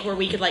the lake where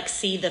we could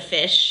see the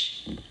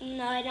fish?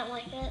 No, I don't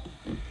like it.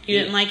 You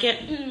didn't like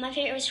it? My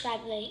favorite was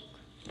Sprague Lake.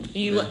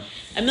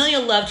 Amelia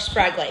loved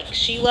Sprague Lake.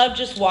 She loved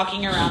just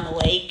walking around the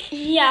lake.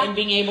 Yeah. And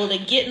being able to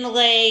get in the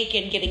lake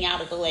and getting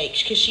out of the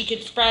lake. Because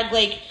Sprague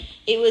Lake,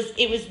 it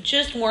was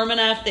just warm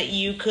enough that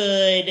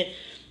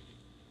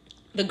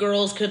the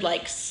girls could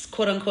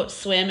quote unquote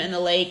swim in the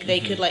lake.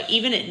 They could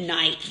even at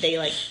night,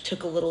 they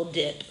took a little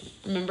dip.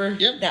 Remember?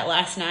 Yep. That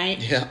last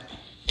night? Yeah.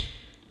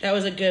 That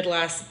was a good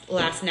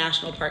last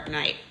national park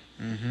night.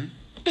 Mm-hmm.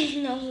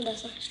 No,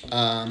 that's not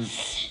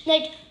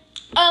Night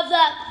of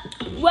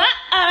the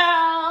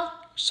world.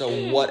 So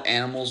what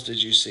animals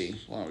did you see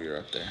while we were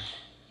up there?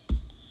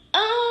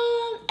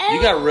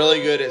 You got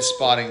really good at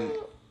spotting.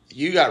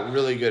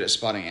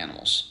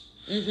 Animals.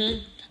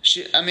 Mm-hmm.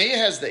 Amelia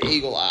has the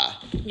eagle eye.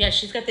 Yeah,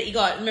 she's got the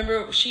eagle eye.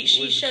 Remember, she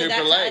showed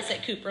that to us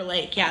at Cooper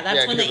Lake. Yeah,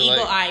 that's when the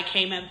eagle eye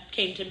came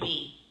to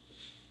me.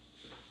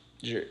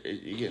 You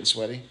getting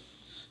sweaty?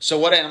 So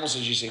what animals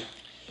did you see?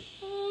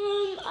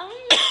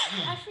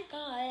 I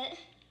forgot.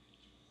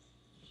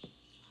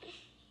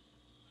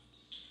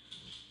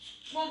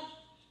 Well,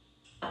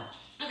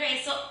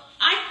 okay, so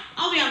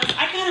I'll be honest.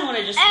 I kind of want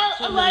to just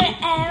A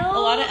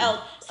lot of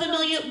elk. So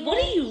Amelia,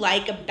 what do you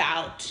like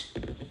about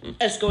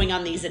us going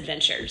on these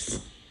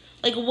adventures?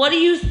 What do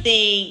you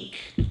think?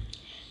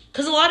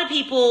 Because a lot of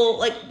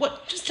people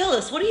just tell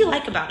us, what do you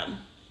like about them?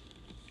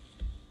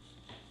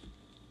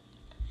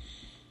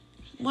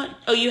 What?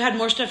 Oh, you had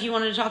more stuff you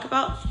wanted to talk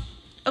about?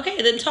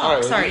 Okay, then talk. All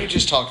right, Sorry. You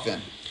just talk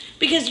then.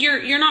 Because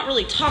you're not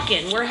really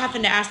talking. We're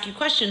having to ask you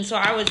questions, so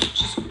I was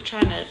just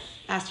trying to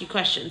ask you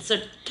questions.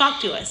 So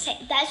talk to us. Okay,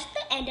 that's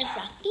the end of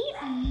Rocky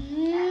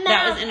Mountain.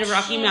 That was the end of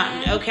Rocky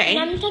Mountain. Okay.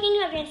 And I'm talking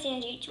about Great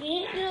Sand Dunes. We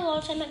didn't get a lot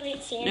of time at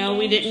Great Sand Dunes. No,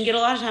 we didn't get a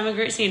lot of time at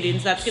Great Sand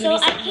Dunes. That's going to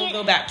be something we'll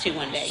go back to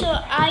one day. So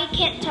I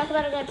can't talk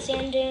about Great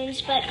Sand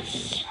Dunes, but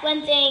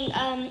one thing,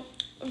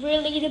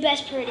 really the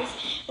best part is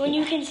when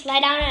you can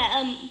slide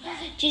down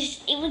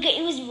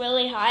it was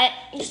really hot.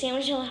 The sand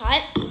was really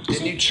hot.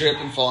 Didn't you trip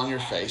and fall on your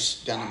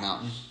face down a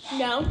mountain?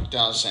 No.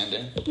 Down a sand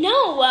dune?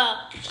 No.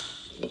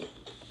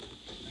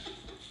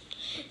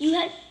 You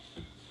had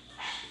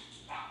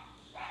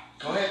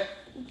Go ahead.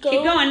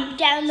 Keep going.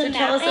 Down the mountain.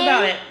 Tell us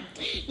about it.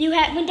 You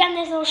went down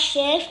this little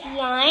shift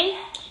line.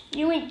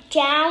 You went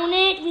down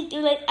it with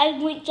I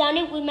went down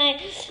it with my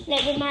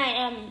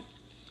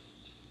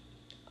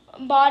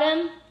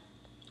bottom.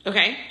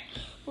 Okay.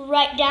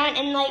 Right down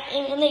and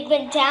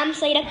went down,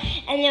 slide up,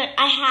 and then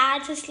I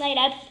had to slide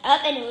up,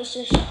 and it was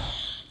just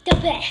The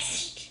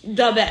best.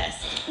 The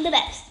best. The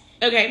best.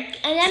 Okay.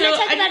 And I'm going to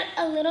talk about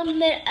a little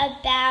bit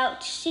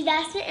about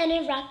Shasta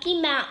and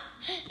Rocky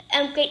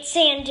Mountain, Great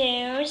Sand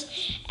Dunes,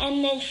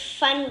 and then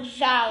Fun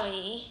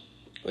Valley.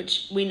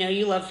 Which we know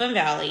you love Fun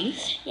Valley.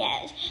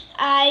 Yes.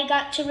 I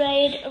got to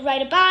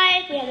ride a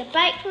bike. We had a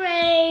bike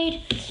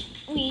parade.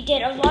 We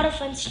did a lot of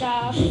fun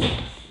stuff.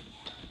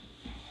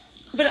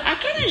 But I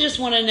kind of just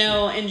want to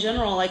know, in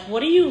general, like, what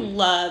do you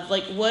love?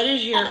 Like, what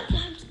is your...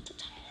 I'm still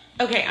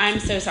talking. Okay, I'm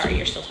so sorry.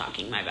 You're still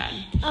talking. My bad.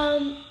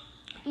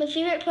 My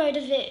favorite part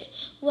of it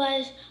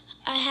was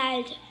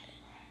my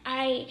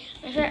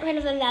favorite part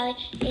of the valley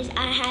is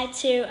I had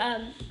to,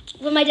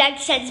 when my dad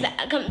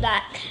comes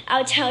back,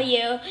 I'll tell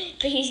you,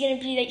 but he's going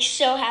to be, like,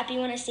 so happy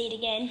when I say it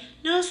again.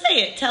 No,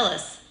 say it. Tell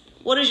us.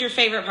 What is your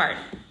favorite part?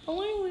 I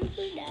want to wait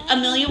for Dad.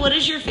 Amelia, what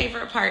is your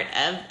favorite part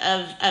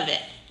of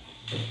it?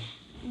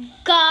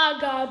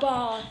 Gaga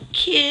ball.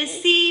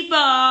 Kissy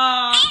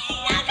ball.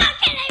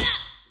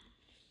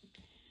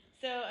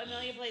 So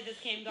Amelia played this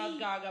game called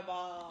Gaga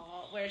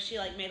Ball, where she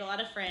like made a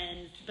lot of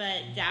friends,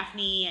 but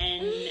Daphne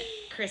and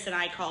Chris and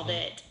I called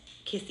it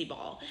Kissy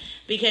Ball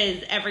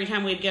because every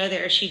time we'd go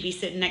there, she'd be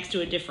sitting next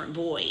to a different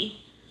boy.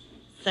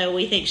 So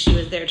we think she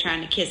was there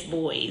trying to kiss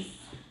boys.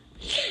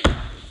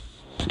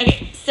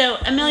 Okay, so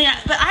Amelia,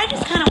 but I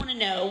just kind of want to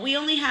know, we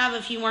only have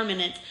a few more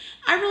minutes.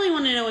 I really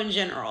want to know in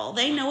general.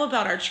 They know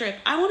about our trip.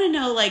 I want to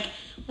know, like,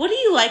 what do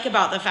you like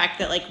about the fact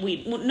that, like,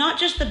 we, not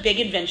just the big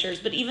adventures,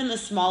 but even the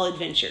small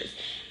adventures?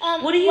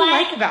 What do you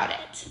like about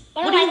it?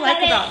 What do you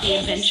like about the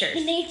adventures?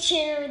 The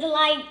nature, the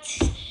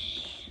lights,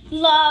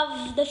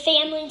 love, the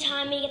family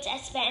time we get to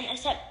spend,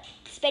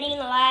 spending in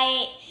the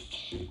light,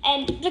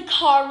 and the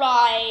car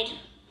ride.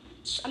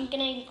 I'm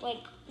gonna, like,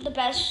 the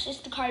best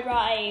is the car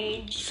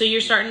ride. So you're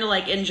starting to,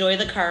 like, enjoy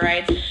the car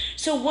rides.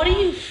 So what do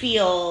you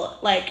feel,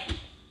 like,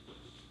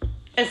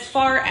 as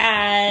far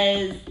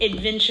as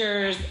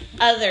adventures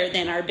other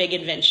than our big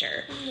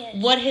adventure? Yes.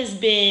 What has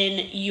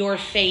been your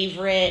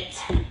favorite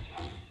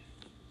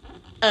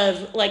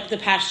of, like, the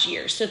past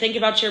year? So think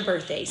about your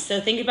birthdays.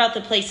 So think about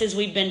the places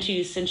we've been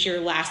to since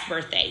your last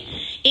birthday.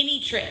 Any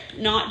trip,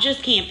 not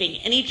just camping,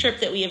 any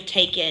trip that we have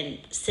taken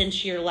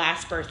since your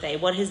last birthday.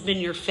 What has been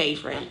your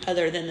favorite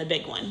other than the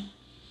big one?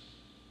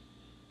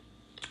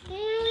 I don't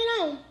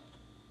really know.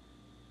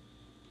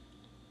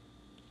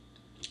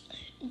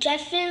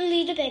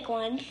 Definitely the big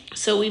one.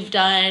 So we've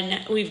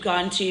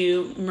gone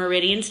to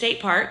Meridian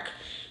State Park.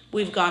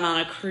 We've gone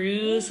on a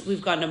cruise.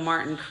 We've gone to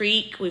Martin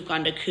Creek. We've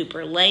gone to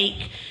Cooper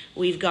Lake.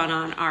 We've gone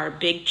on our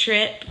big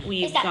trip.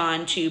 We've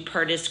gone to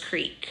Purtis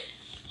Creek.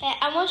 Okay,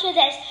 I'm going to show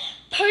this.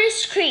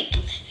 Purtis Creek.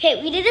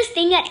 Okay, we did this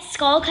thing at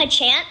school called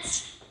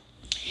Chance.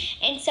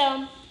 And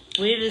so...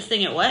 We did this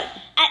thing at what?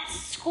 At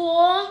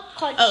school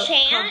called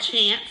Chance. Called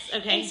Chance,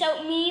 okay. And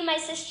so me, my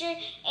sister,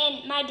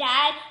 and my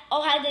dad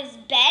all had this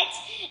bet.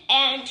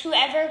 And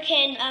whoever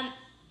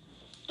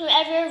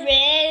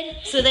rid.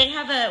 So they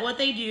have what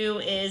they do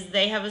is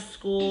they have a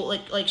school,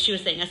 like she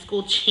was saying, a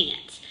school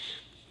chant.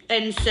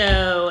 And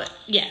so,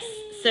 yes.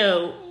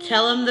 So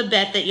tell them the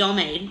bet that y'all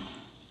made.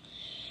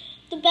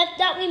 The bet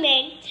that we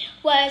made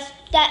was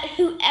that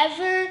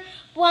whoever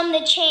won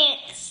the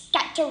chance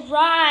got to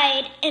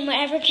ride in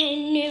whatever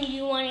canoe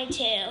you wanted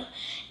to.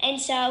 And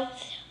so,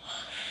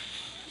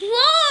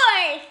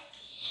 fourth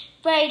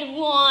grade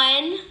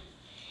won.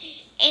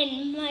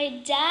 And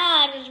my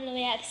dad was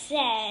really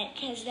upset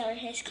because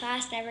his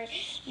class never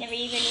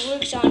even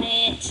works on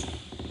it.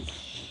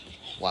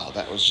 Wow,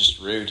 that was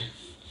just rude.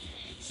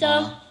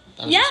 So,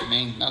 that was just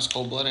mean. That was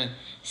cold-blooded.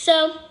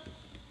 So,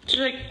 She's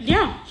like,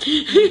 yeah.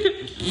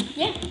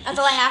 yeah, that's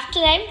all I have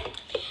today.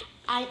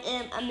 I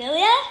am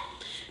Amelia.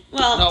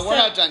 Well, no, we're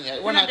not done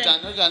yet. We're not done.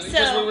 We're done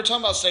because we were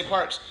talking about state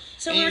parks.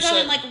 So we were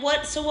talking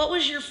what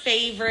was your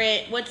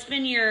favorite? What's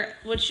been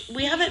which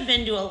we haven't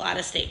been to a lot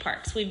of state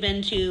parks. We've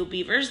been to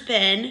Beaver's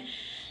Bend.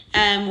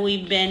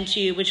 We've been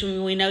to, which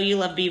we know you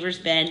love Beaver's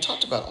Bend.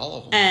 Talked about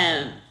all of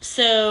them.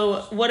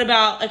 So what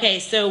about, okay,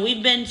 so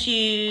we've been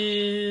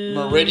to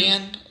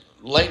Meridian,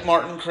 Lake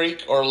Martin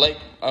Creek, or Lake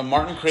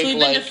Martin Creek Lake. So we've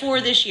been to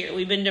 4 this year.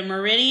 We've been to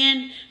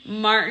Meridian,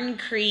 Martin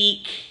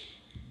Creek,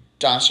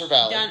 Dinosaur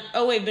Valley.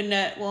 We've been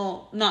to,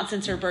 well, not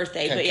since her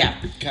birthday, Okay, but yeah.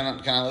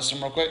 Can I list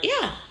them real quick?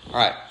 Yeah. All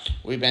right.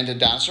 We've been to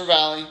Dinosaur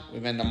Valley.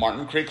 We've been to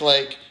Martin Creek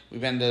Lake.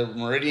 We've been to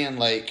Meridian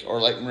Lake, or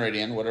Lake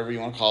Meridian, whatever you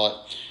want to call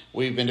it.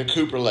 We've been to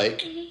Cooper Lake.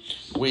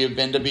 Mm-hmm. We have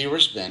been to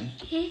Beaver's Bend.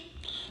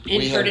 Mm-hmm.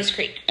 And Purtis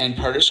Creek. And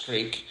Purtis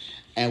Creek.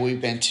 And we've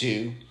been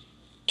to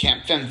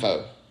Camp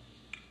Finfo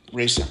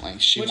recently.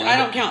 Which I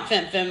don't count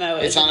Finfo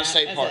as It's on a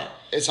state park.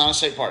 It's on a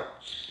state park.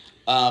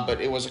 But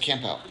it was a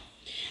camp out.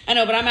 I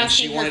know, but I'm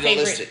asking her favorite. To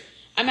list it.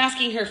 I'm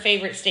asking her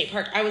favorite state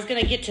park. I was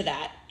going to get to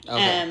that.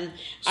 Okay.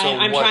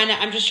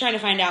 I'm just trying to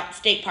find out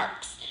state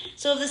parks.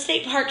 So of the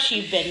state parks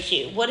you've been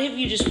to, what have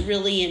you just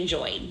really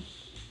enjoyed?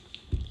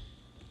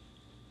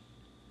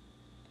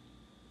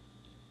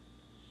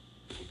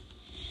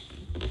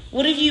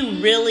 What have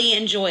you really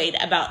enjoyed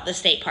about the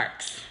state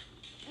parks?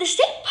 The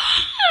state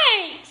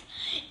parks.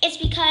 It's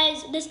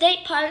because the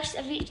state parks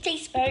of each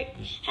state park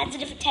has a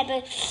different type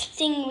of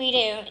thing we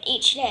do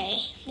each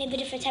day. They have a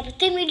different type of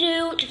thing we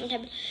do, different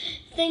type of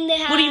thing they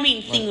have. What do you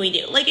mean thing we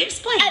do? Like,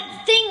 explain.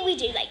 A thing we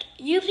do. Like,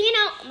 you plan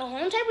out the whole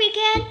entire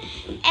weekend,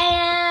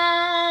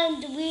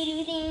 and we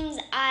do things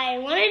I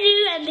want to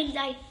do and things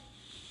I...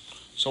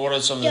 So what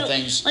are some of the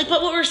things? Like,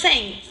 but what we're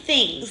saying,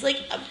 things.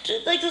 Like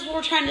that's what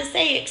we're trying to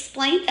say.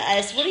 Explain to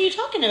us. What are you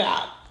talking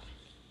about?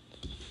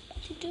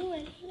 To do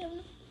it.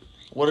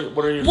 What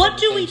are your What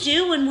do favorite we things?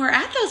 do when we're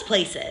at those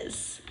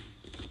places?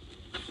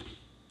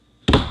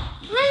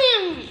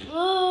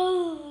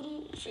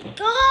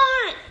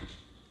 Forgot.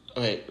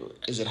 Okay,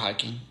 is it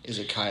hiking? Is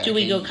it kayaking? Do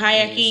we go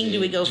kayaking? Is Do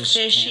we it go just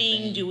fishing?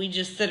 camping? Do we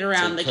just sit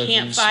around the Is it cooking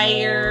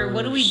campfire?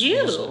 What do we s'mores?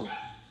 What is do?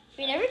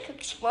 We never cook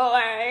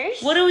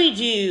s'mores. What do we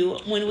do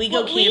when we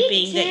go What we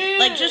camping? That, do.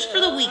 like, just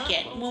for the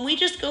weekend. When we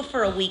just go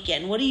for a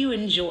weekend, what do you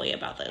enjoy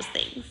about those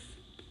things?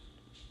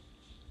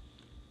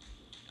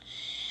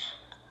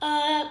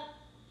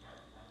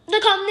 The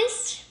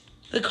calmness.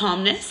 The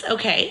calmness,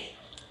 okay.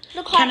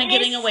 The calmness. Kind of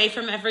getting away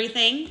from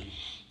everything.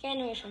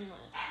 Getting away from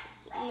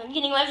I'm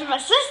getting away from my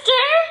sister.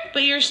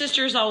 But your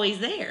sister's always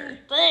there.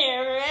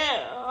 There.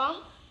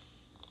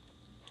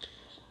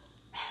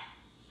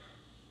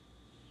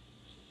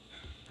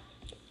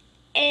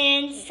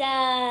 And so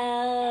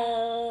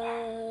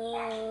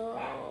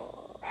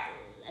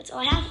that's all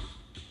I have.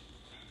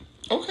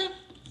 Okay,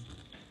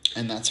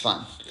 and that's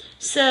fun.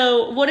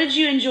 So, what did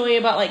you enjoy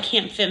about, like,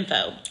 Camp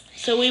Finfo?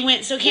 So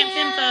Camp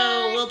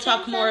Finfo, we'll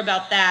talk more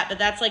about that, but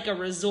that's like a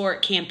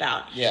resort camp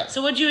out. Yeah.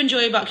 So what did you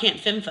enjoy about Camp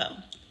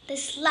Finfo? The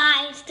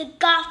slides, the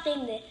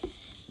golfing, the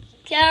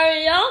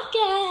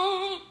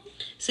karaoke.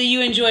 So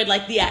you enjoyed,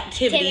 like, the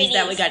activities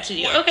that we got to do.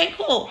 Yeah. Okay,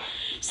 cool.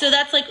 So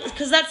that's, like,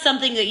 because that's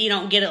something that you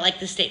don't get at,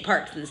 like, the state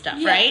parks and stuff,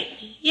 Yeah. right?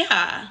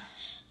 Yeah.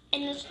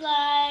 And the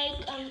slide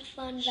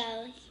Fun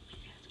Valley.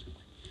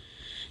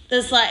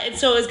 The slide,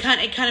 so it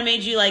kind of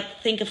made you, like,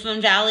 think of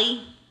Fun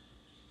Valley?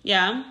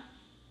 Yeah?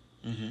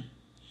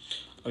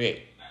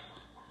 Okay,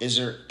 is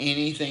there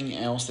anything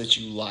else that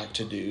you like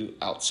to do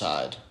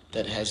outside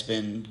that has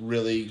been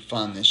really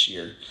fun this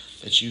year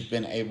that you've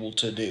been able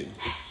to do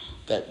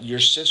that your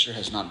sister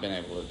has not been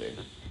able to do?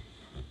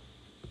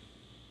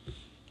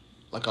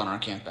 Like on our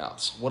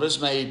campouts. What has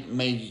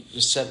made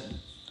set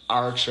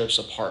our trips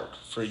apart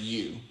for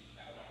you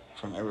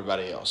from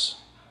everybody else?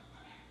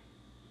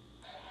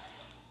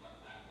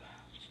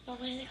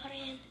 What is it called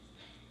again?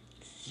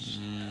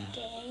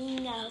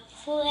 Staying up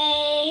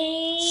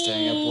late.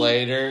 Staying up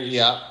later,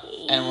 yeah.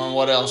 And then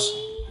what else?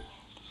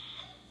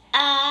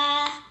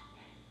 I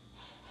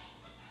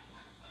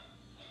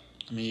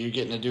mean, you're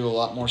getting to do a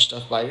lot more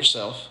stuff by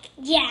yourself.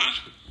 Yeah.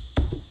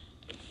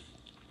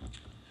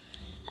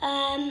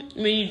 I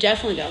mean, you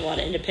definitely got a lot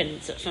of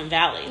independence at Fun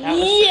Valley. That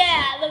was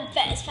The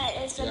best part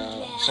is Fun Yeah.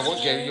 Valley. So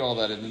what gave you all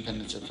that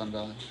independence at Fun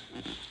Valley?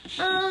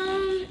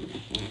 My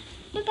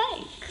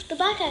bike. The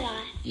bike I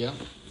got. Yeah.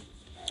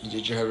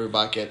 Did you have your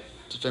bike at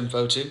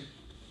Finfo too?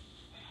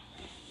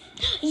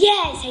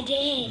 Yes, I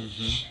did.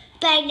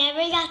 But I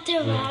never got to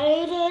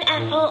ride it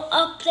and go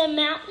up the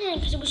mountain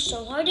because it was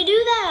so hard to do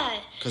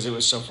that. Because it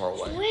was so far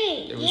away.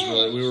 Wait, It was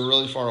yeah. we were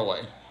really far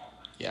away.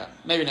 Yeah.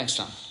 Maybe next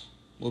time.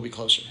 We'll be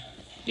closer.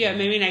 Yeah,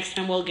 maybe next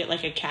time we'll get,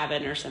 like, a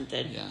cabin or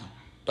something. Yeah.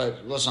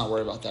 But let's not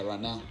worry about that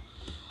right now.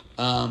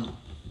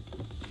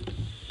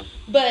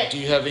 But Do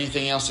you have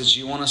anything else that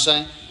you want to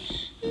say?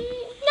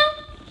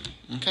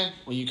 No. Okay.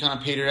 Well, you kind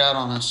of petered out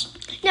on us.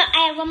 No,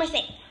 I have one more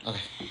thing. Okay.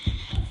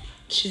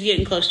 she's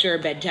getting close to her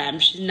bedtime.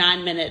 She's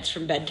 9 minutes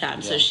from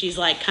bedtime, so Yeah. she's,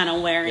 like, kind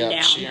of wearing Yeah,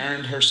 down. she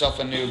earned herself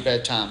a new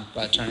bedtime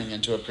by turning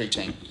into a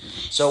preteen.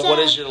 So what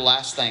is your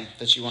last thing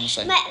that you want to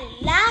say? My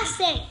last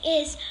thing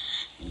is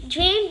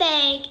dream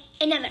big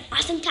and have an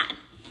awesome time.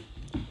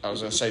 I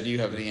was going to say, do you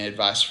have any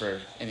advice for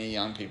any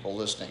young people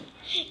listening?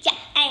 Yeah,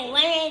 I have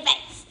one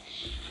advice.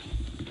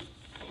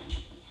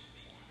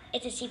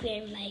 It's a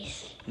secret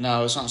advice.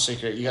 No, it's not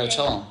secret. You got to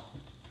tell them.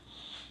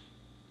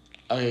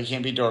 Okay, you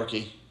can't be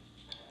dorky.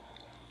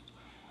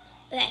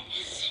 Okay.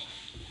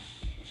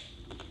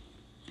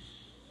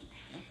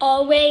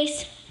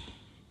 Always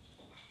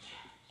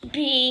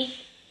be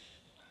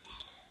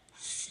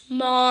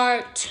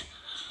smart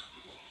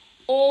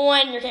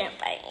when you're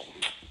camping.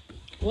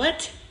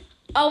 What?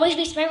 Always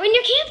be smart when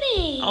you're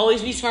camping.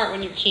 Always be smart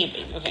when you're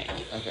camping. Okay.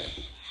 Okay.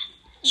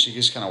 She's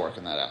just kind of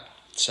working that out.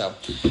 So,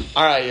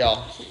 all right,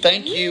 y'all.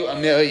 Thank you,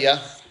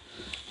 Amelia,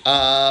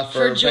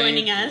 For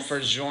joining us. For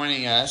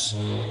joining us.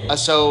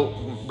 So,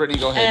 Brittany,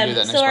 go ahead and do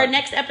that next So our part.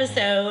 next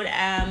episode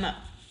on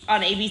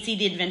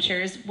ABCD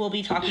Adventures, we'll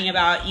be talking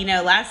about,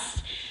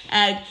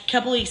 a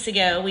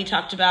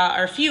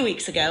few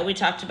weeks ago, we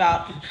talked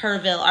about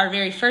Kerrville, our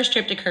very first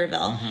trip to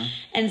Kerrville. Mm-hmm.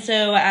 And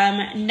so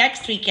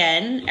next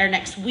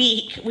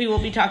week, we will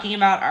be talking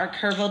about our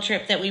Kerrville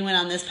trip that we went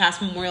on this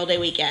past Memorial Day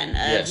weekend,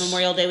 Yes.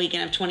 Memorial Day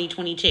weekend of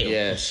 2022.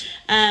 Yes.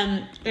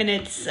 And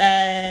it's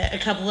a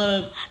couple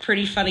of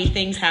pretty funny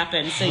things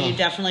happened, so you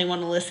definitely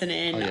want to listen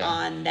in yeah.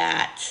 on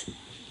that.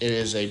 It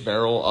is a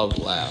barrel of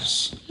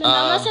laughs. My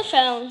mom has her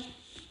phone.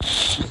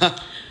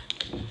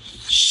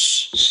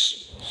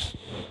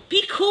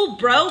 cool,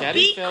 bro.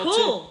 Be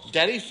cool.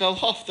 Daddy fell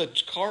off the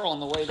car on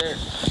the way there.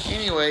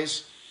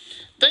 Anyways,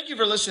 thank you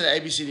for listening to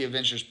ABCD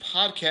Adventures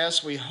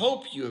podcast. We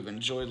hope you have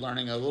enjoyed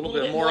learning a little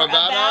bit more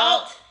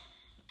about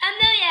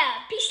Amelia.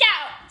 Peace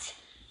out.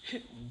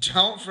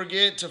 Don't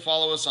forget to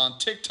follow us on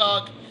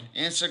TikTok,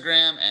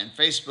 Instagram, and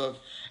Facebook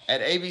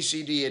at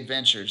ABCD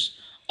Adventures.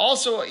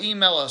 Also,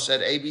 email us at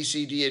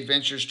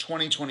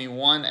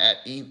abcdadventures2021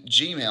 at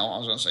gmail. I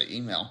was going to say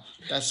email.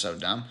 That's so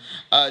dumb.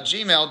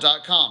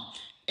 Gmail.com.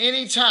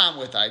 Anytime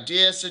with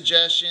ideas,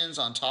 suggestions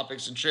on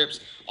topics and trips.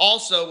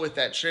 Also with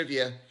that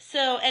trivia.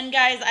 So, and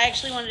guys, I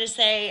actually wanted to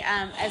say,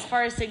 as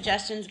far as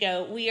suggestions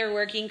go, we are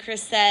working,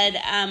 Chris said,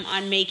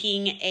 on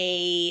making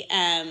a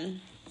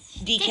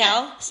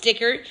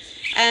sticker.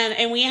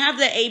 And we have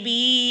the A,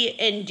 B,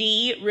 and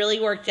D really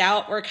worked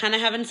out. We're kind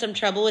of having some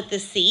trouble with the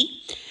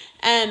C.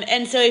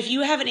 And so if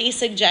you have any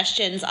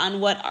suggestions on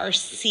what our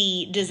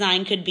C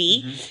design could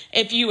be,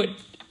 if you would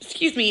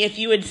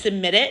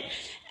submit it,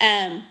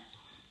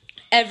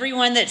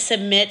 everyone that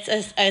submits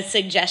a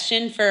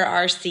suggestion for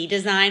our C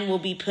design will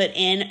be put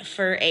in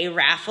for a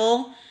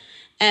raffle.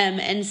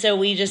 And so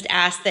we just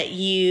ask that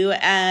you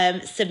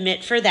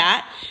submit for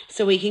that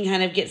so we can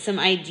kind of get some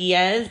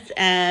ideas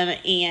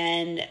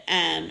and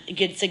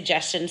good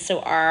suggestions so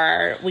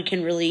we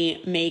can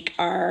really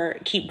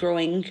keep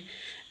growing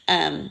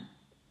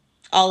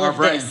all of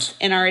this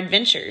in our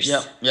adventures.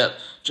 Yep.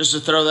 Just to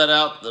throw that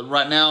out,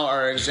 right now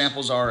our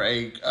examples are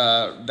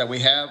that we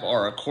have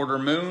are a quarter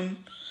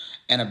moon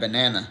and a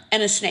banana.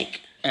 And a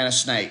snake.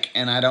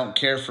 And I don't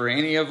care for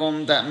any of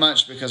them that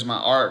much because my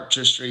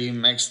artistry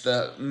makes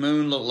the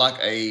moon look like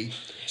a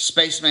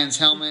spaceman's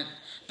helmet.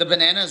 The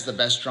banana is the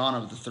best drawn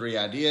of the three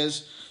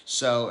ideas.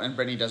 So, and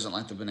Brittany doesn't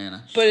like the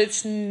banana. But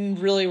it's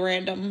really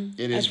random.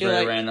 It is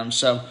very random.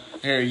 So,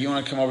 here, you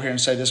want to come over here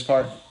and say this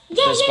part?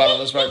 This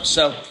part.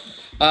 So,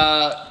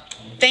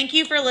 thank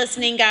you for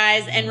listening,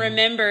 guys. And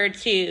remember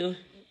to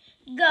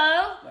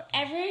go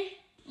wherever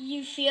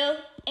you feel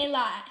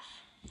alive.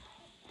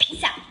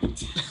 Peace out.